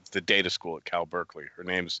 the data school at Cal Berkeley. Her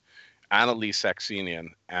name's Annalise Saxenian,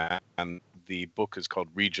 and the book is called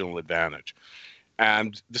Regional Advantage.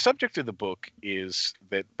 And the subject of the book is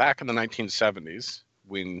that back in the 1970s,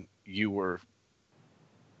 when you were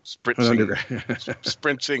sprinting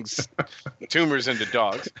tumors into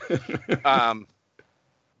dogs,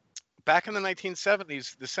 back in the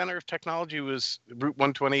 1970s, the center of technology was Route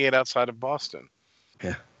 128 outside of Boston.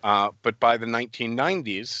 Yeah. But by the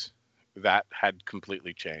 1990s, that had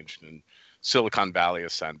completely changed, and Silicon Valley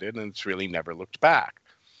ascended, and it's really never looked back.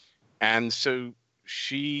 And so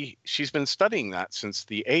she's been studying that since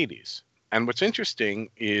the 80s. And what's interesting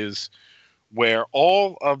is where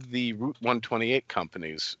all of the Route 128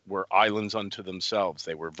 companies were islands unto themselves.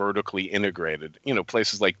 They were vertically integrated,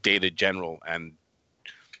 places like Data General and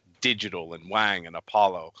Digital and Wang and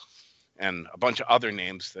Apollo and a bunch of other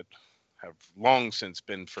names that have long since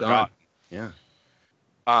been forgotten. Yeah.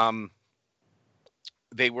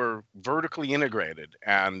 They were vertically integrated,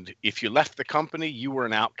 and if you left the company, you were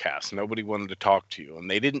an outcast. Nobody wanted to talk to you,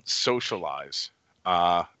 and they didn't socialize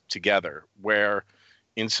together. Where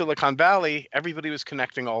in Silicon Valley, everybody was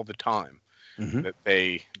connecting all the time. Mm-hmm. That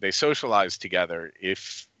they socialized together.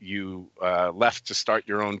 If you left to start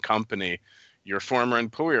your own company, your former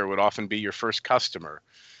employer would often be your first customer.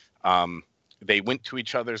 They went to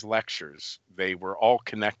each other's lectures. They were all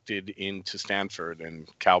connected into Stanford and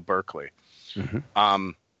Cal Berkeley. Mm-hmm.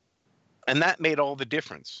 And that made all the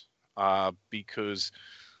difference because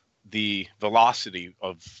the velocity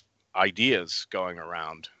of ideas going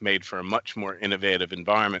around made for a much more innovative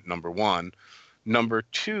environment, number one. Number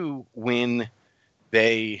two, when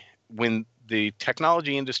the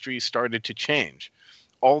technology industry started to change,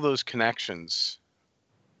 all those connections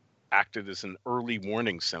acted as an early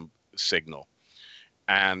warning signal.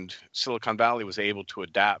 And Silicon Valley was able to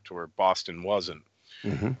adapt where Boston wasn't.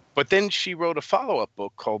 Mm-hmm. But then she wrote a follow-up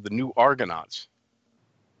book called The New Argonauts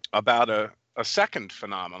about a second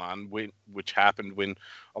phenomenon which happened when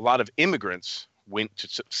a lot of immigrants went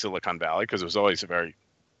to Silicon Valley, because it was always a very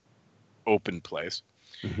open place.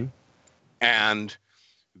 Mm-hmm. And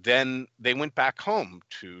then they went back home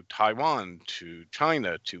to Taiwan, to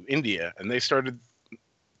China, to India, and they started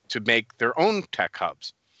to make their own tech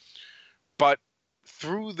hubs. But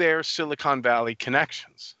through their Silicon Valley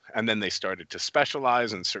connections. And then they started to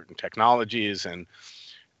specialize in certain technologies, and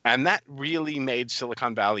that really made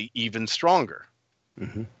Silicon Valley even stronger.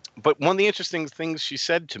 Mm-hmm. But one of the interesting things she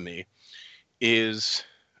said to me is,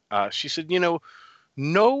 she said,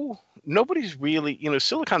 nobody's really,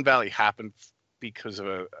 Silicon Valley happened because of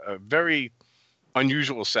a very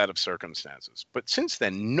unusual set of circumstances. But since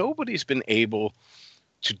then, nobody's been able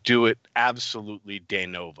to do it absolutely de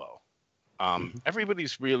novo.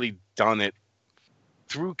 Everybody's really done it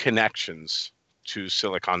through connections to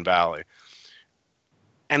Silicon Valley.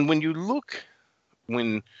 And when you look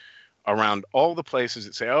around all the places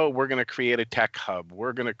that say, oh, we're going to create a tech hub,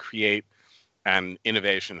 we're going to create an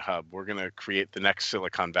innovation hub, we're going to create the next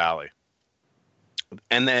Silicon Valley.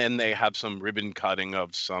 And then they have some ribbon cutting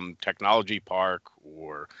of some technology park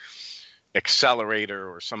or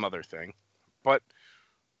accelerator or some other thing. But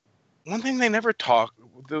one thing they never talk,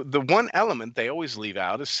 the one element they always leave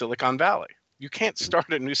out is Silicon Valley. You can't start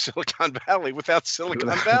a new Silicon Valley without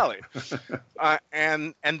Silicon Valley.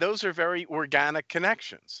 And those are very organic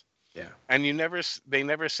connections. Yeah. And they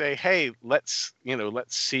never say, hey, let's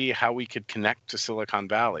see how we could connect to Silicon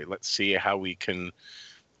Valley. Let's see how we can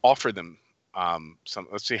offer them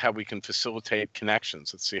let's see how we can facilitate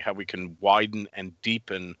connections. Let's see how we can widen and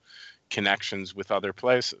deepen connections with other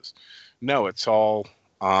places. No, it's all,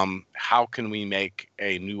 how can we make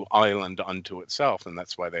a new island unto itself? And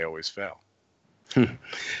that's why they always fail.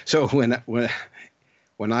 So when I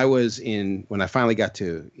finally got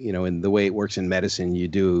to, in the way it works in medicine, you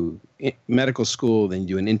do medical school, then you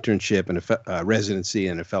do an internship and a residency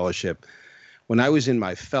and a fellowship. When I was in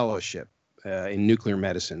my fellowship in nuclear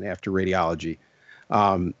medicine after radiology,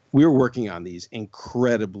 we were working on these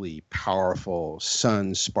incredibly powerful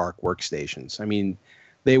Sun Spark workstations. I mean,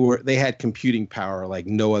 they had computing power like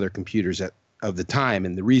no other computers of the time.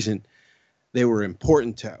 And the reason they were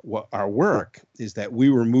important to our work is that we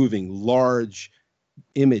were moving large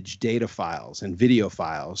image data files and video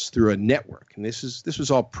files through a network. And this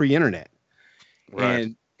was all pre-internet.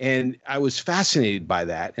 Right. And I was fascinated by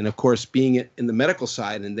that. And of course, being in the medical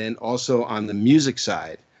side and then also on the music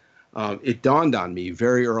side, it dawned on me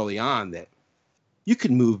very early on that you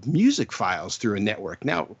could move music files through a network.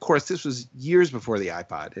 Now, of course, this was years before the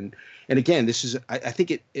iPod. And again, this is, I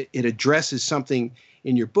think it addresses something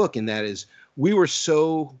in your book, and that is we were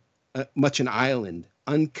so much an island,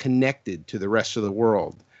 unconnected to the rest of the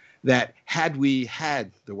world, that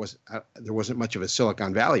there wasn't much of a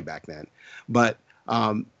Silicon Valley back then, but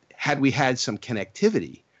had we had some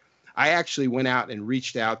connectivity, I actually went out and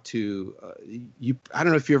reached out to you. I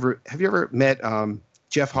don't know if have you ever met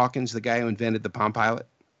Jeff Hawkins, the guy who invented the Palm Pilot?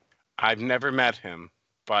 I've never met him,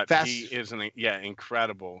 but he is an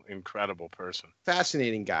incredible person.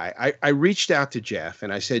 Fascinating guy. I reached out to Jeff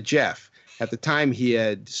and I said, Jeff, at the time he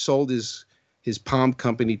had sold his Palm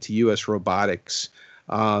company to U.S. Robotics,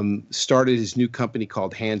 started his new company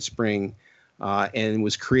called Handspring, and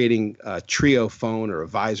was creating a Trio phone or a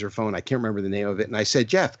Visor phone. I can't remember the name of it. And I said,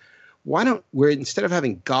 Jeff, why don't we, instead of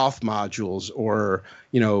having golf modules or,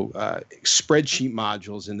 spreadsheet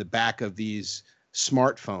modules in the back of these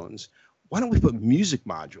smartphones, why don't we put music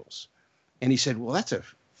modules? And he said, well, that's a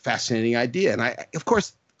fascinating idea. And of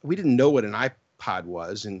course, we didn't know what an iPod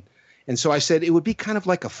was. And so I said, it would be kind of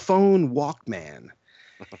like a phone Walkman.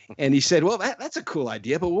 And he said, well, that's a cool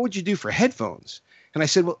idea, but what would you do for headphones? And I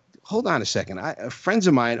said, well, hold on a second. Friends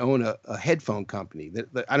of mine own a headphone company. That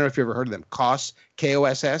I don't know if you ever heard of them, Koss,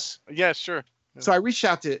 Koss. Yeah, sure. Yeah. So I reached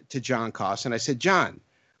out to John Koss and I said, John,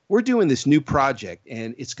 we're doing this new project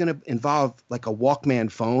and it's going to involve like a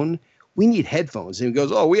Walkman phone. We need headphones. And he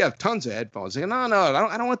goes, oh, we have tons of headphones. I go, no,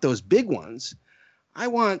 I don't want those big ones. I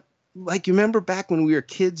want, like, you remember back when we were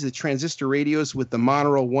kids, the transistor radios with the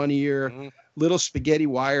monorail one ear, little spaghetti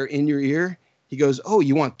wire in your ear? He goes, oh,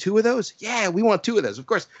 you want 2 of those? Yeah, we want 2 of those. Of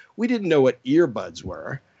course, we didn't know what earbuds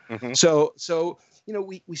were. So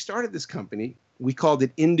we started this company. We called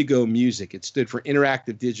it Indigo Music. It stood for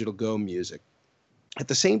Interactive Digital Go Music. At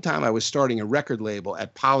the same time, I was starting a record label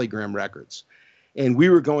at Polygram Records. And we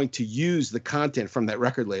were going to use the content from that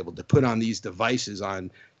record label to put on these devices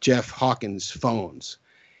on Jeff Hawkins' phones.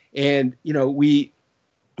 And, we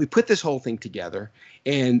put this whole thing together.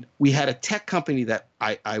 And we had a tech company that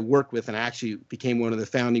I worked with and I actually became one of the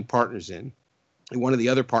founding partners in. And one of the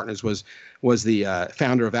other partners was the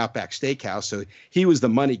founder of Outback Steakhouse. So he was the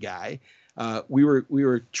money guy. We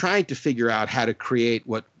were trying to figure out how to create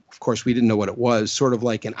what, of course, we didn't know what it was, sort of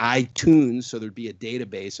like an iTunes, so there'd be a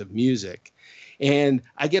database of music. And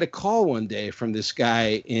I get a call one day from this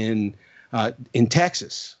guy in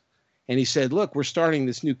Texas. And he said, look, we're starting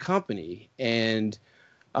this new company. And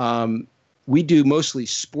we do mostly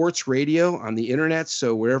sports radio on the internet.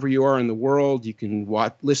 So wherever you are in the world, you can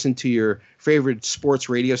listen to your favorite sports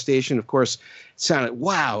radio station. Of course, it sounded,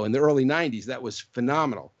 wow, in the early 90s, that was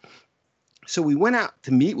phenomenal. So we went out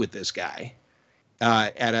to meet with this guy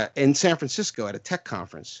in San Francisco at a tech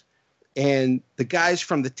conference. And the guys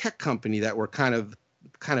from the tech company that were kind of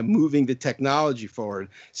moving the technology forward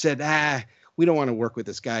said, we don't want to work with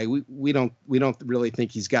this guy. We don't really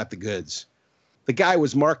think he's got the goods. The guy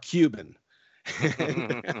was Mark Cuban.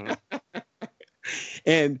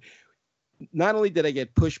 And not only did I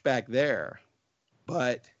get pushback there,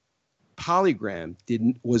 but Polygram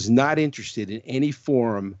was not interested in any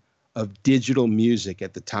form of digital music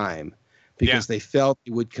at the time because they felt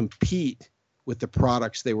it would compete with the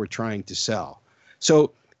products they were trying to sell.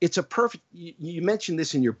 So it's a perfect, you mentioned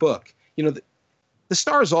this in your book, the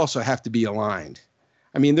stars also have to be aligned.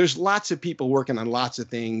 I mean, there's lots of people working on lots of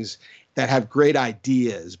things that have great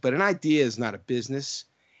ideas, but an idea is not a business.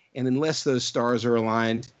 And unless those stars are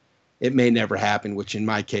aligned, it may never happen, which in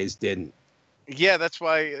my case didn't. Yeah, that's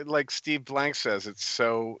why, like Steve Blank says, it's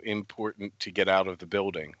so important to get out of the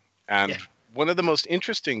building. And one of the most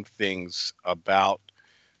interesting things about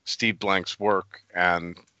Steve Blank's work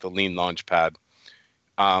and the Lean Launchpad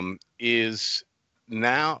is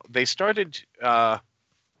now they started.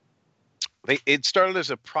 It started as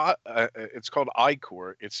it's called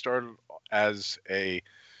iCore. It started as a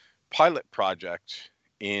pilot project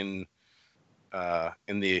in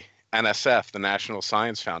the NSF, the National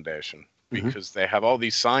Science Foundation, because they have all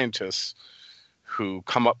these scientists who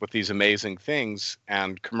come up with these amazing things,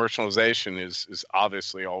 and commercialization is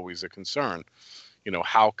obviously always a concern.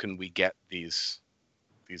 How can we get these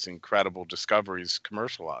incredible discoveries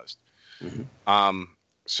commercialized?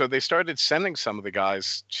 So they started sending some of the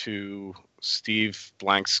guys to Steve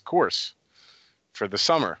Blank's course for the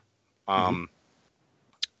summer.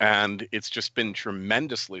 And it's just been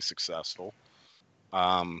tremendously successful.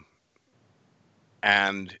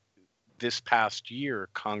 And this past year,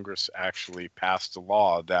 Congress actually passed a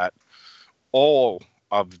law that all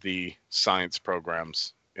of the science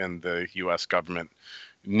programs in the U.S. government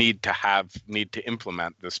need to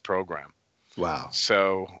implement this program. Wow.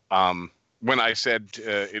 So when I said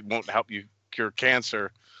it won't help you cure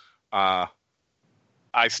cancer, I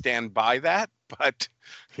stand by that. But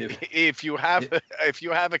if you have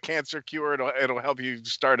a cancer cure, it'll help you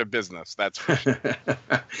start a business. That's for sure.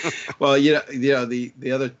 Well,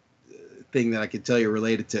 the other thing that I could tell you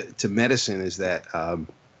related to medicine is that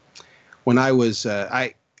when I was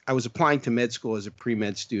applying to med school as a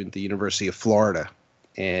pre-med student at the University of Florida,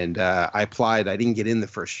 and I applied. I didn't get in the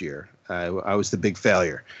first year. I was the big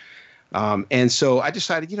failure. And so I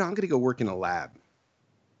decided, I'm going to go work in a lab.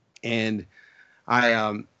 And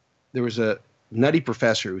there was a nutty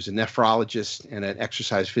professor who was a nephrologist and an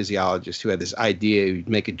exercise physiologist who had this idea he'd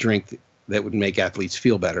make a drink that would make athletes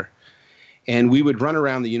feel better. And we would run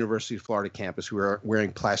around the University of Florida campus. We were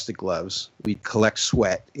wearing plastic gloves. We'd collect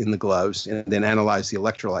sweat in the gloves and then analyze the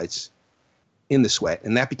electrolytes in the sweat.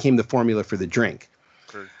 And that became the formula for the drink.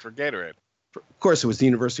 For Gatorade. Of course, it was the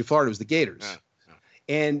University of Florida. It was the Gators.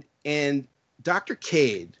 Yeah. And Dr.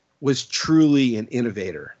 Cade was truly an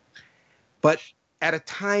innovator. But at a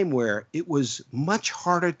time where it was much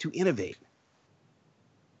harder to innovate.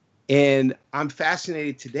 And I'm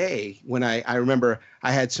fascinated today when I remember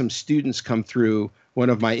I had some students come through one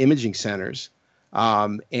of my imaging centers,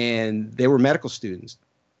 and they were medical students.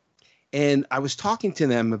 And I was talking to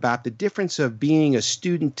them about the difference of being a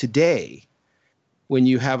student today when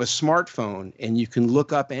you have a smartphone and you can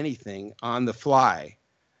look up anything on the fly,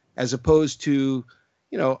 as opposed to,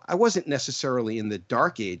 I wasn't necessarily in the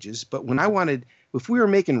dark ages, but when if we were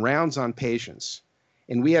making rounds on patients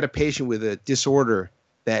and we had a patient with a disorder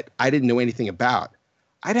that I didn't know anything about,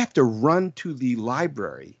 I'd have to run to the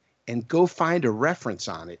library and go find a reference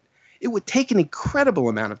on it. It would take an incredible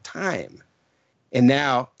amount of time. And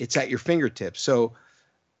now it's at your fingertips. So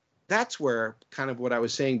that's where kind of what I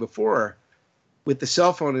was saying before, with the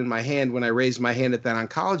cell phone in my hand, when I raised my hand at that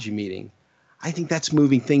oncology meeting, I think that's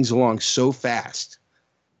moving things along so fast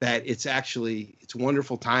that it's a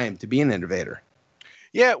wonderful time to be an innovator.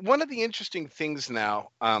 Yeah, one of the interesting things now,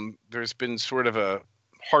 there's been sort of a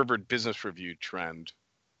Harvard Business Review trend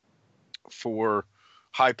for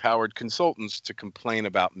high-powered consultants to complain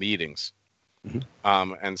about meetings,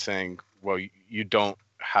 and saying, well, you don't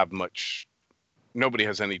have much, nobody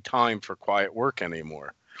has any time for quiet work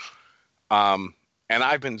anymore. And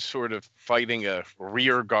I've been sort of fighting a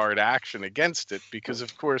rear guard action against it because,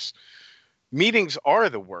 of course, meetings are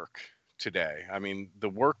the work today. I mean, the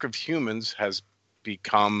work of humans has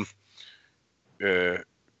become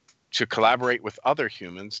to collaborate with other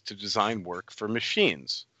humans to design work for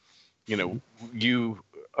machines.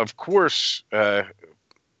 Of course,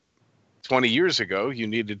 20 years ago, you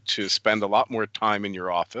needed to spend a lot more time in your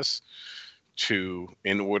office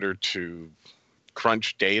in order to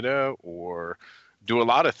crunch data or do a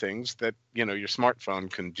lot of things that, your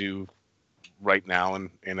smartphone can do right now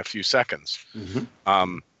in a few seconds.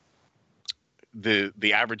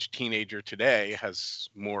 The average teenager today has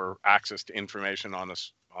more access to information on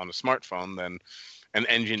a smartphone than an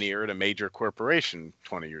engineer at a major corporation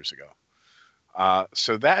 20 years ago.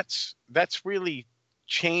 So that's really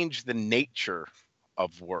changed the nature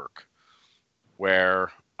of work,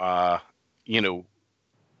 where the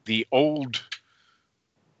old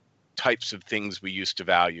types of things we used to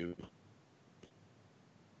value,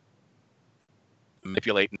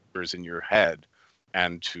 manipulate numbers in your head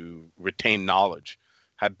and to retain knowledge,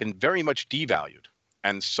 have been very much devalued.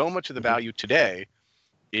 And so much of the value today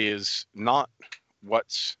is not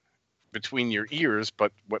what's between your ears,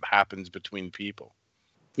 but what happens between people.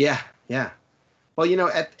 Yeah. Well,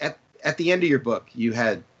 at the end of your book, you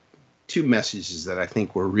had two messages that I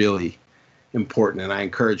think were really important, and I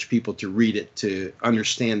encourage people to read it to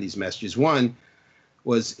understand these messages. One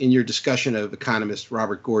was in your discussion of economist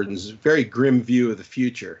Robert Gordon's very grim view of the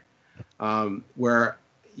future, where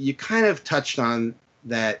you kind of touched on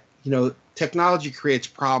that, technology creates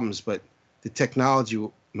problems, but the technology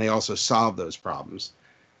may also solve those problems.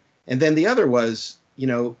 And then the other was,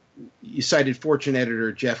 you cited Fortune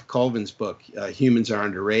editor Jeff Colvin's book, Humans Are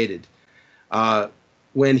Underrated,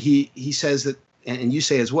 when he says that, and you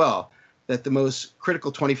say as well, that the most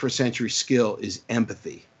critical 21st century skill is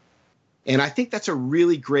empathy. And I think that's a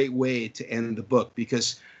really great way to end the book,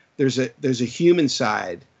 because there's a human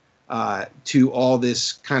side to all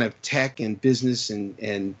this kind of tech and business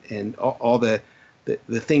and all the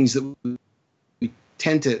things that we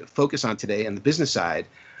tend to focus on today, and the business side.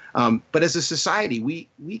 But as a society, we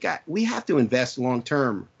have to invest long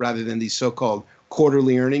term rather than these so-called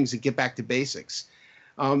quarterly earnings and get back to basics.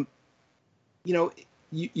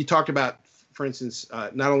 You talked about, for instance,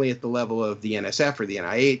 not only at the level of the NSF or the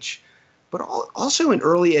NIH, but also in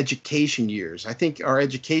early education years. I think our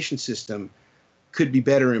education system could be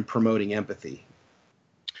better in promoting empathy.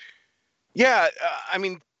 Yeah,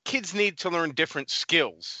 kids need to learn different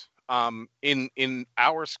skills. In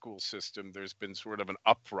our school system, there's been sort of an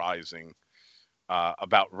uprising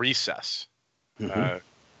about recess,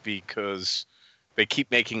 because they keep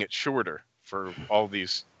making it shorter for all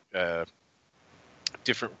these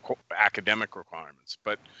different academic requirements.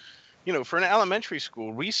 But, for an elementary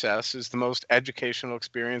school, recess is the most educational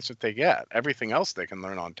experience that they get. Everything else they can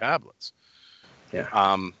learn on tablets.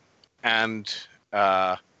 Yeah.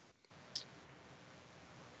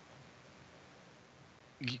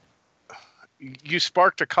 You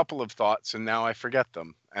sparked a couple of thoughts, and now I forget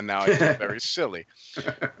them, and now I feel very silly.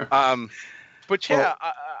 But yeah,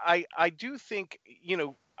 I do think,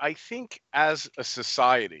 I think as a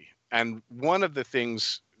society, and one of the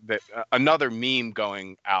things that another meme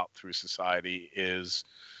going out through society is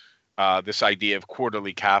this idea of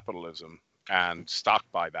quarterly capitalism and stock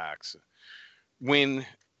buybacks. When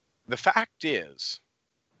the fact is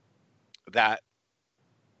that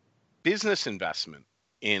business investment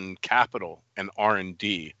in capital and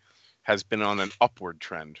R&D has been on an upward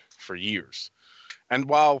trend for years. And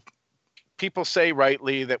while people say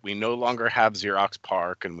rightly that we no longer have Xerox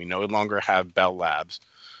PARC and we no longer have Bell Labs,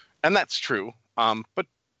 and that's true, but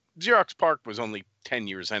Xerox PARC was only 10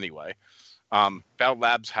 years anyway. Bell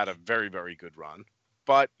Labs had a very, very good run,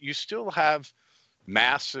 but you still have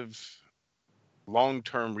massive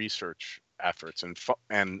long-term research efforts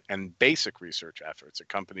and basic research efforts at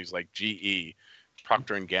companies like GE,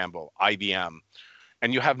 Procter & Gamble, IBM.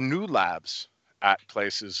 And you have new labs at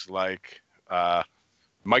places like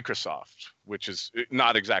Microsoft, which is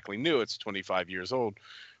not exactly new, it's 25 years old,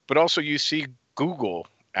 but also you see Google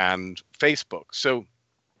and Facebook. So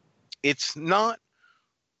it's not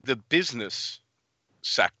the business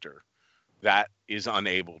sector that is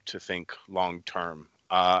unable to think long term.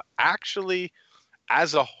 Actually,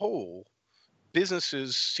 as a whole,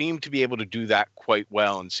 businesses seem to be able to do that quite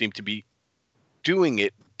well and seem to be doing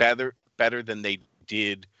it better than they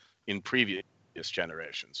did in previous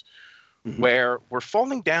generations. Mm-hmm. Where we're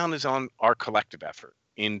falling down is on our collective effort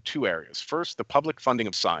in two areas. First, the public funding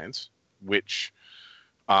of science, which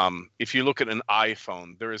if you look at an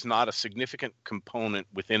iPhone, there is not a significant component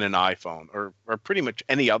within an iPhone or pretty much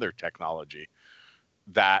any other technology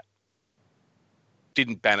that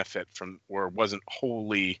didn't benefit from or wasn't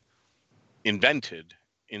wholly invented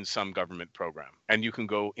in some government program. And you can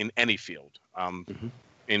go in any field. Mm-hmm.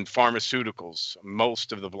 In pharmaceuticals,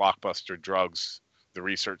 most of the blockbuster drugs, the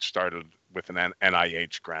research started with an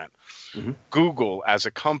NIH grant. Mm-hmm. Google as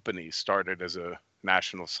a company started as a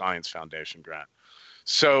National Science Foundation grant.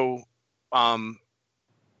 So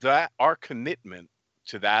that our commitment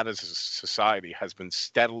to that as a society has been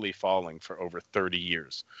steadily falling for over 30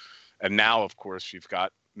 years. And now, of course, you've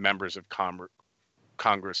got members of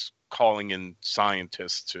Congress calling in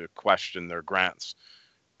scientists to question their grants.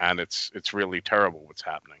 And it's really terrible what's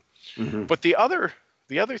happening. Mm-hmm. But the other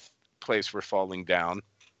place we're falling down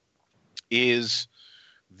is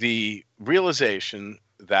the realization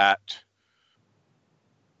that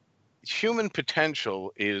human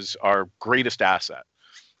potential is our greatest asset.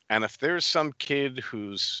 And if there's some kid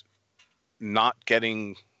who's not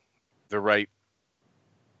getting the right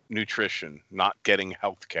nutrition, not getting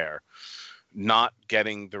health care, not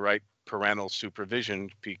getting the right parental supervision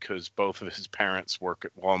because both of his parents work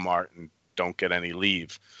at Walmart and don't get any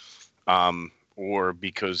leave, or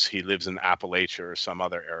because he lives in Appalachia or some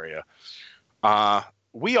other area,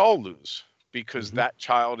 we all lose. Because mm-hmm. that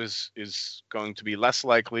child is going to be less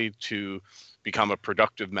likely to become a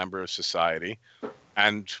productive member of society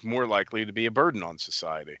and more likely to be a burden on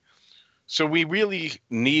society. So we really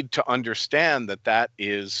need to understand that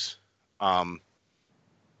is that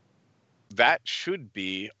should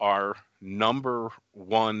be our number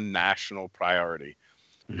one national priority.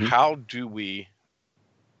 Mm-hmm. How do we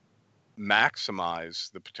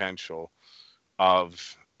maximize the potential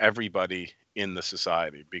of everybody in the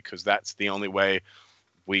society? Because that's the only way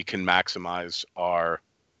we can maximize our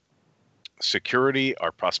security,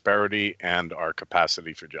 our prosperity, and our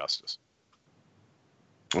capacity for justice.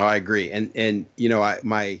 Well, I agree. And you know,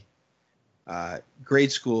 my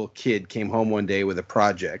grade school kid came home one day with a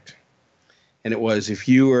project, and it was, if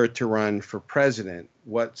you were to run for president,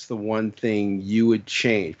 what's the one thing you would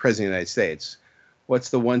change? President of the United States, what's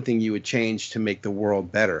the one thing you would change to make the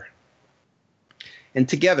world better? And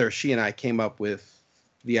together, she and I came up with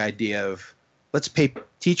the idea of, let's pay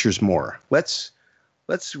teachers more. Let's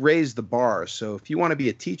raise the bar. So if you want to be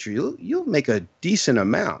a teacher, you'll make a decent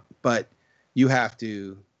amount, but you have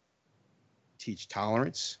to teach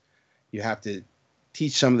tolerance. You have to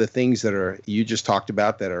teach some of the things that you just talked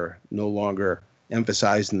about that are no longer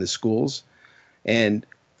emphasized in the schools. And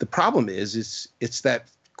the problem is it's that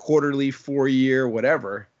quarterly, 4-year,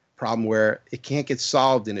 whatever problem where it can't get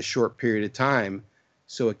solved in a short period of time.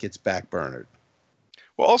 So it gets backburnered.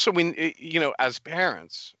 Well, also, as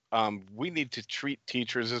parents, we need to treat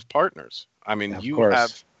teachers as partners. I mean,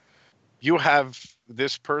 you have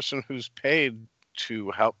this person who's paid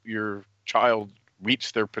to help your child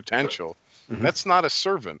reach their potential. Mm-hmm. That's not a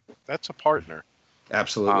servant. That's a partner.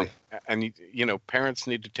 Absolutely. And parents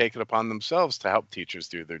need to take it upon themselves to help teachers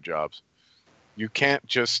do their jobs. You can't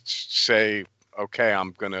just say, okay,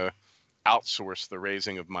 I'm going to outsource the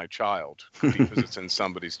raising of my child because it's in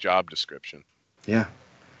somebody's job description. Yeah.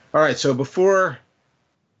 All right. So before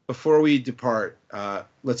we depart,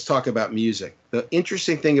 let's talk about music. The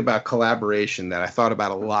interesting thing about collaboration that I thought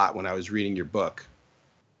about a lot when I was reading your book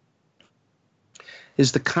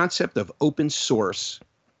is the concept of open source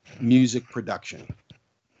music production.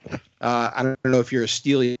 I don't know if you're a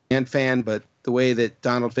Steely Dan fan, but the way that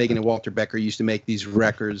Donald Fagen and Walter Becker used to make these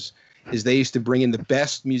records, is they used to bring in the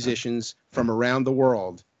best musicians from around the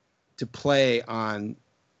world to play on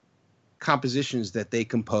compositions that they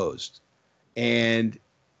composed. And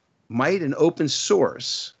might an open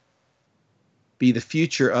source be the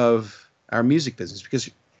future of our music business? Because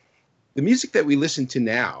the music that we listen to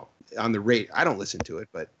now on the radio, I don't listen to it,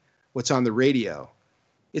 but what's on the radio,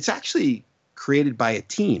 it's actually created by a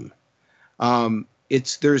team.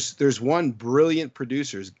 There's one brilliant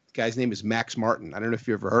producer. His guy's name is Max Martin. I don't know if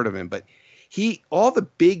you ever heard of him, but all the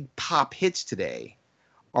big pop hits today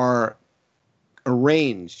are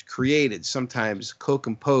arranged, created, sometimes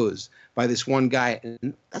co-composed by this one guy.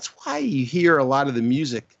 And that's why you hear a lot of the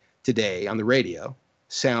music today on the radio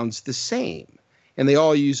sounds the same. And they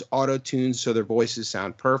all use auto-tunes so their voices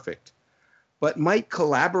sound perfect. But might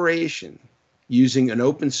collaboration using an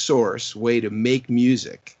open source way to make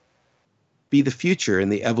music be the future in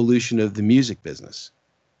the evolution of the music business?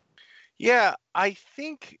 Yeah, I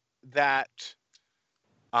think that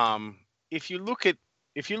if you look at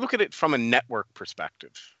it from a network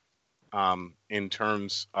perspective, in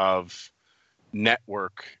terms of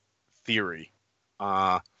network theory,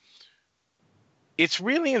 it's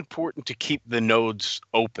really important to keep the nodes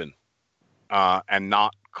open and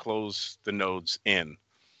not close the nodes in,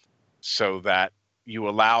 so that you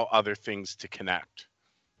allow other things to connect.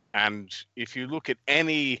 And if you look at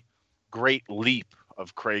any great leap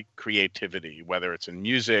of creativity, whether it's in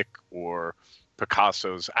music or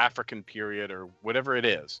Picasso's African period or whatever it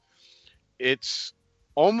is, it's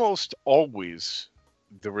almost always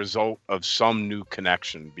the result of some new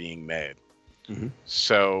connection being made. Mm-hmm.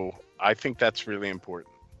 So I think that's really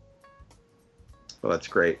important. Well, that's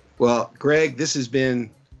great. Well, Greg, this has been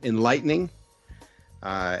enlightening.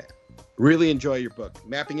 Really enjoy your book,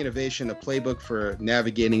 Mapping Innovation, a Playbook for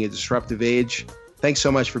Navigating a Disruptive Age. Thanks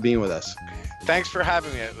so much for being with us. Thanks for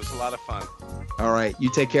having me. It was a lot of fun. All right.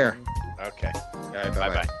 You take care. Okay. All right.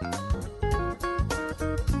 Bye-bye.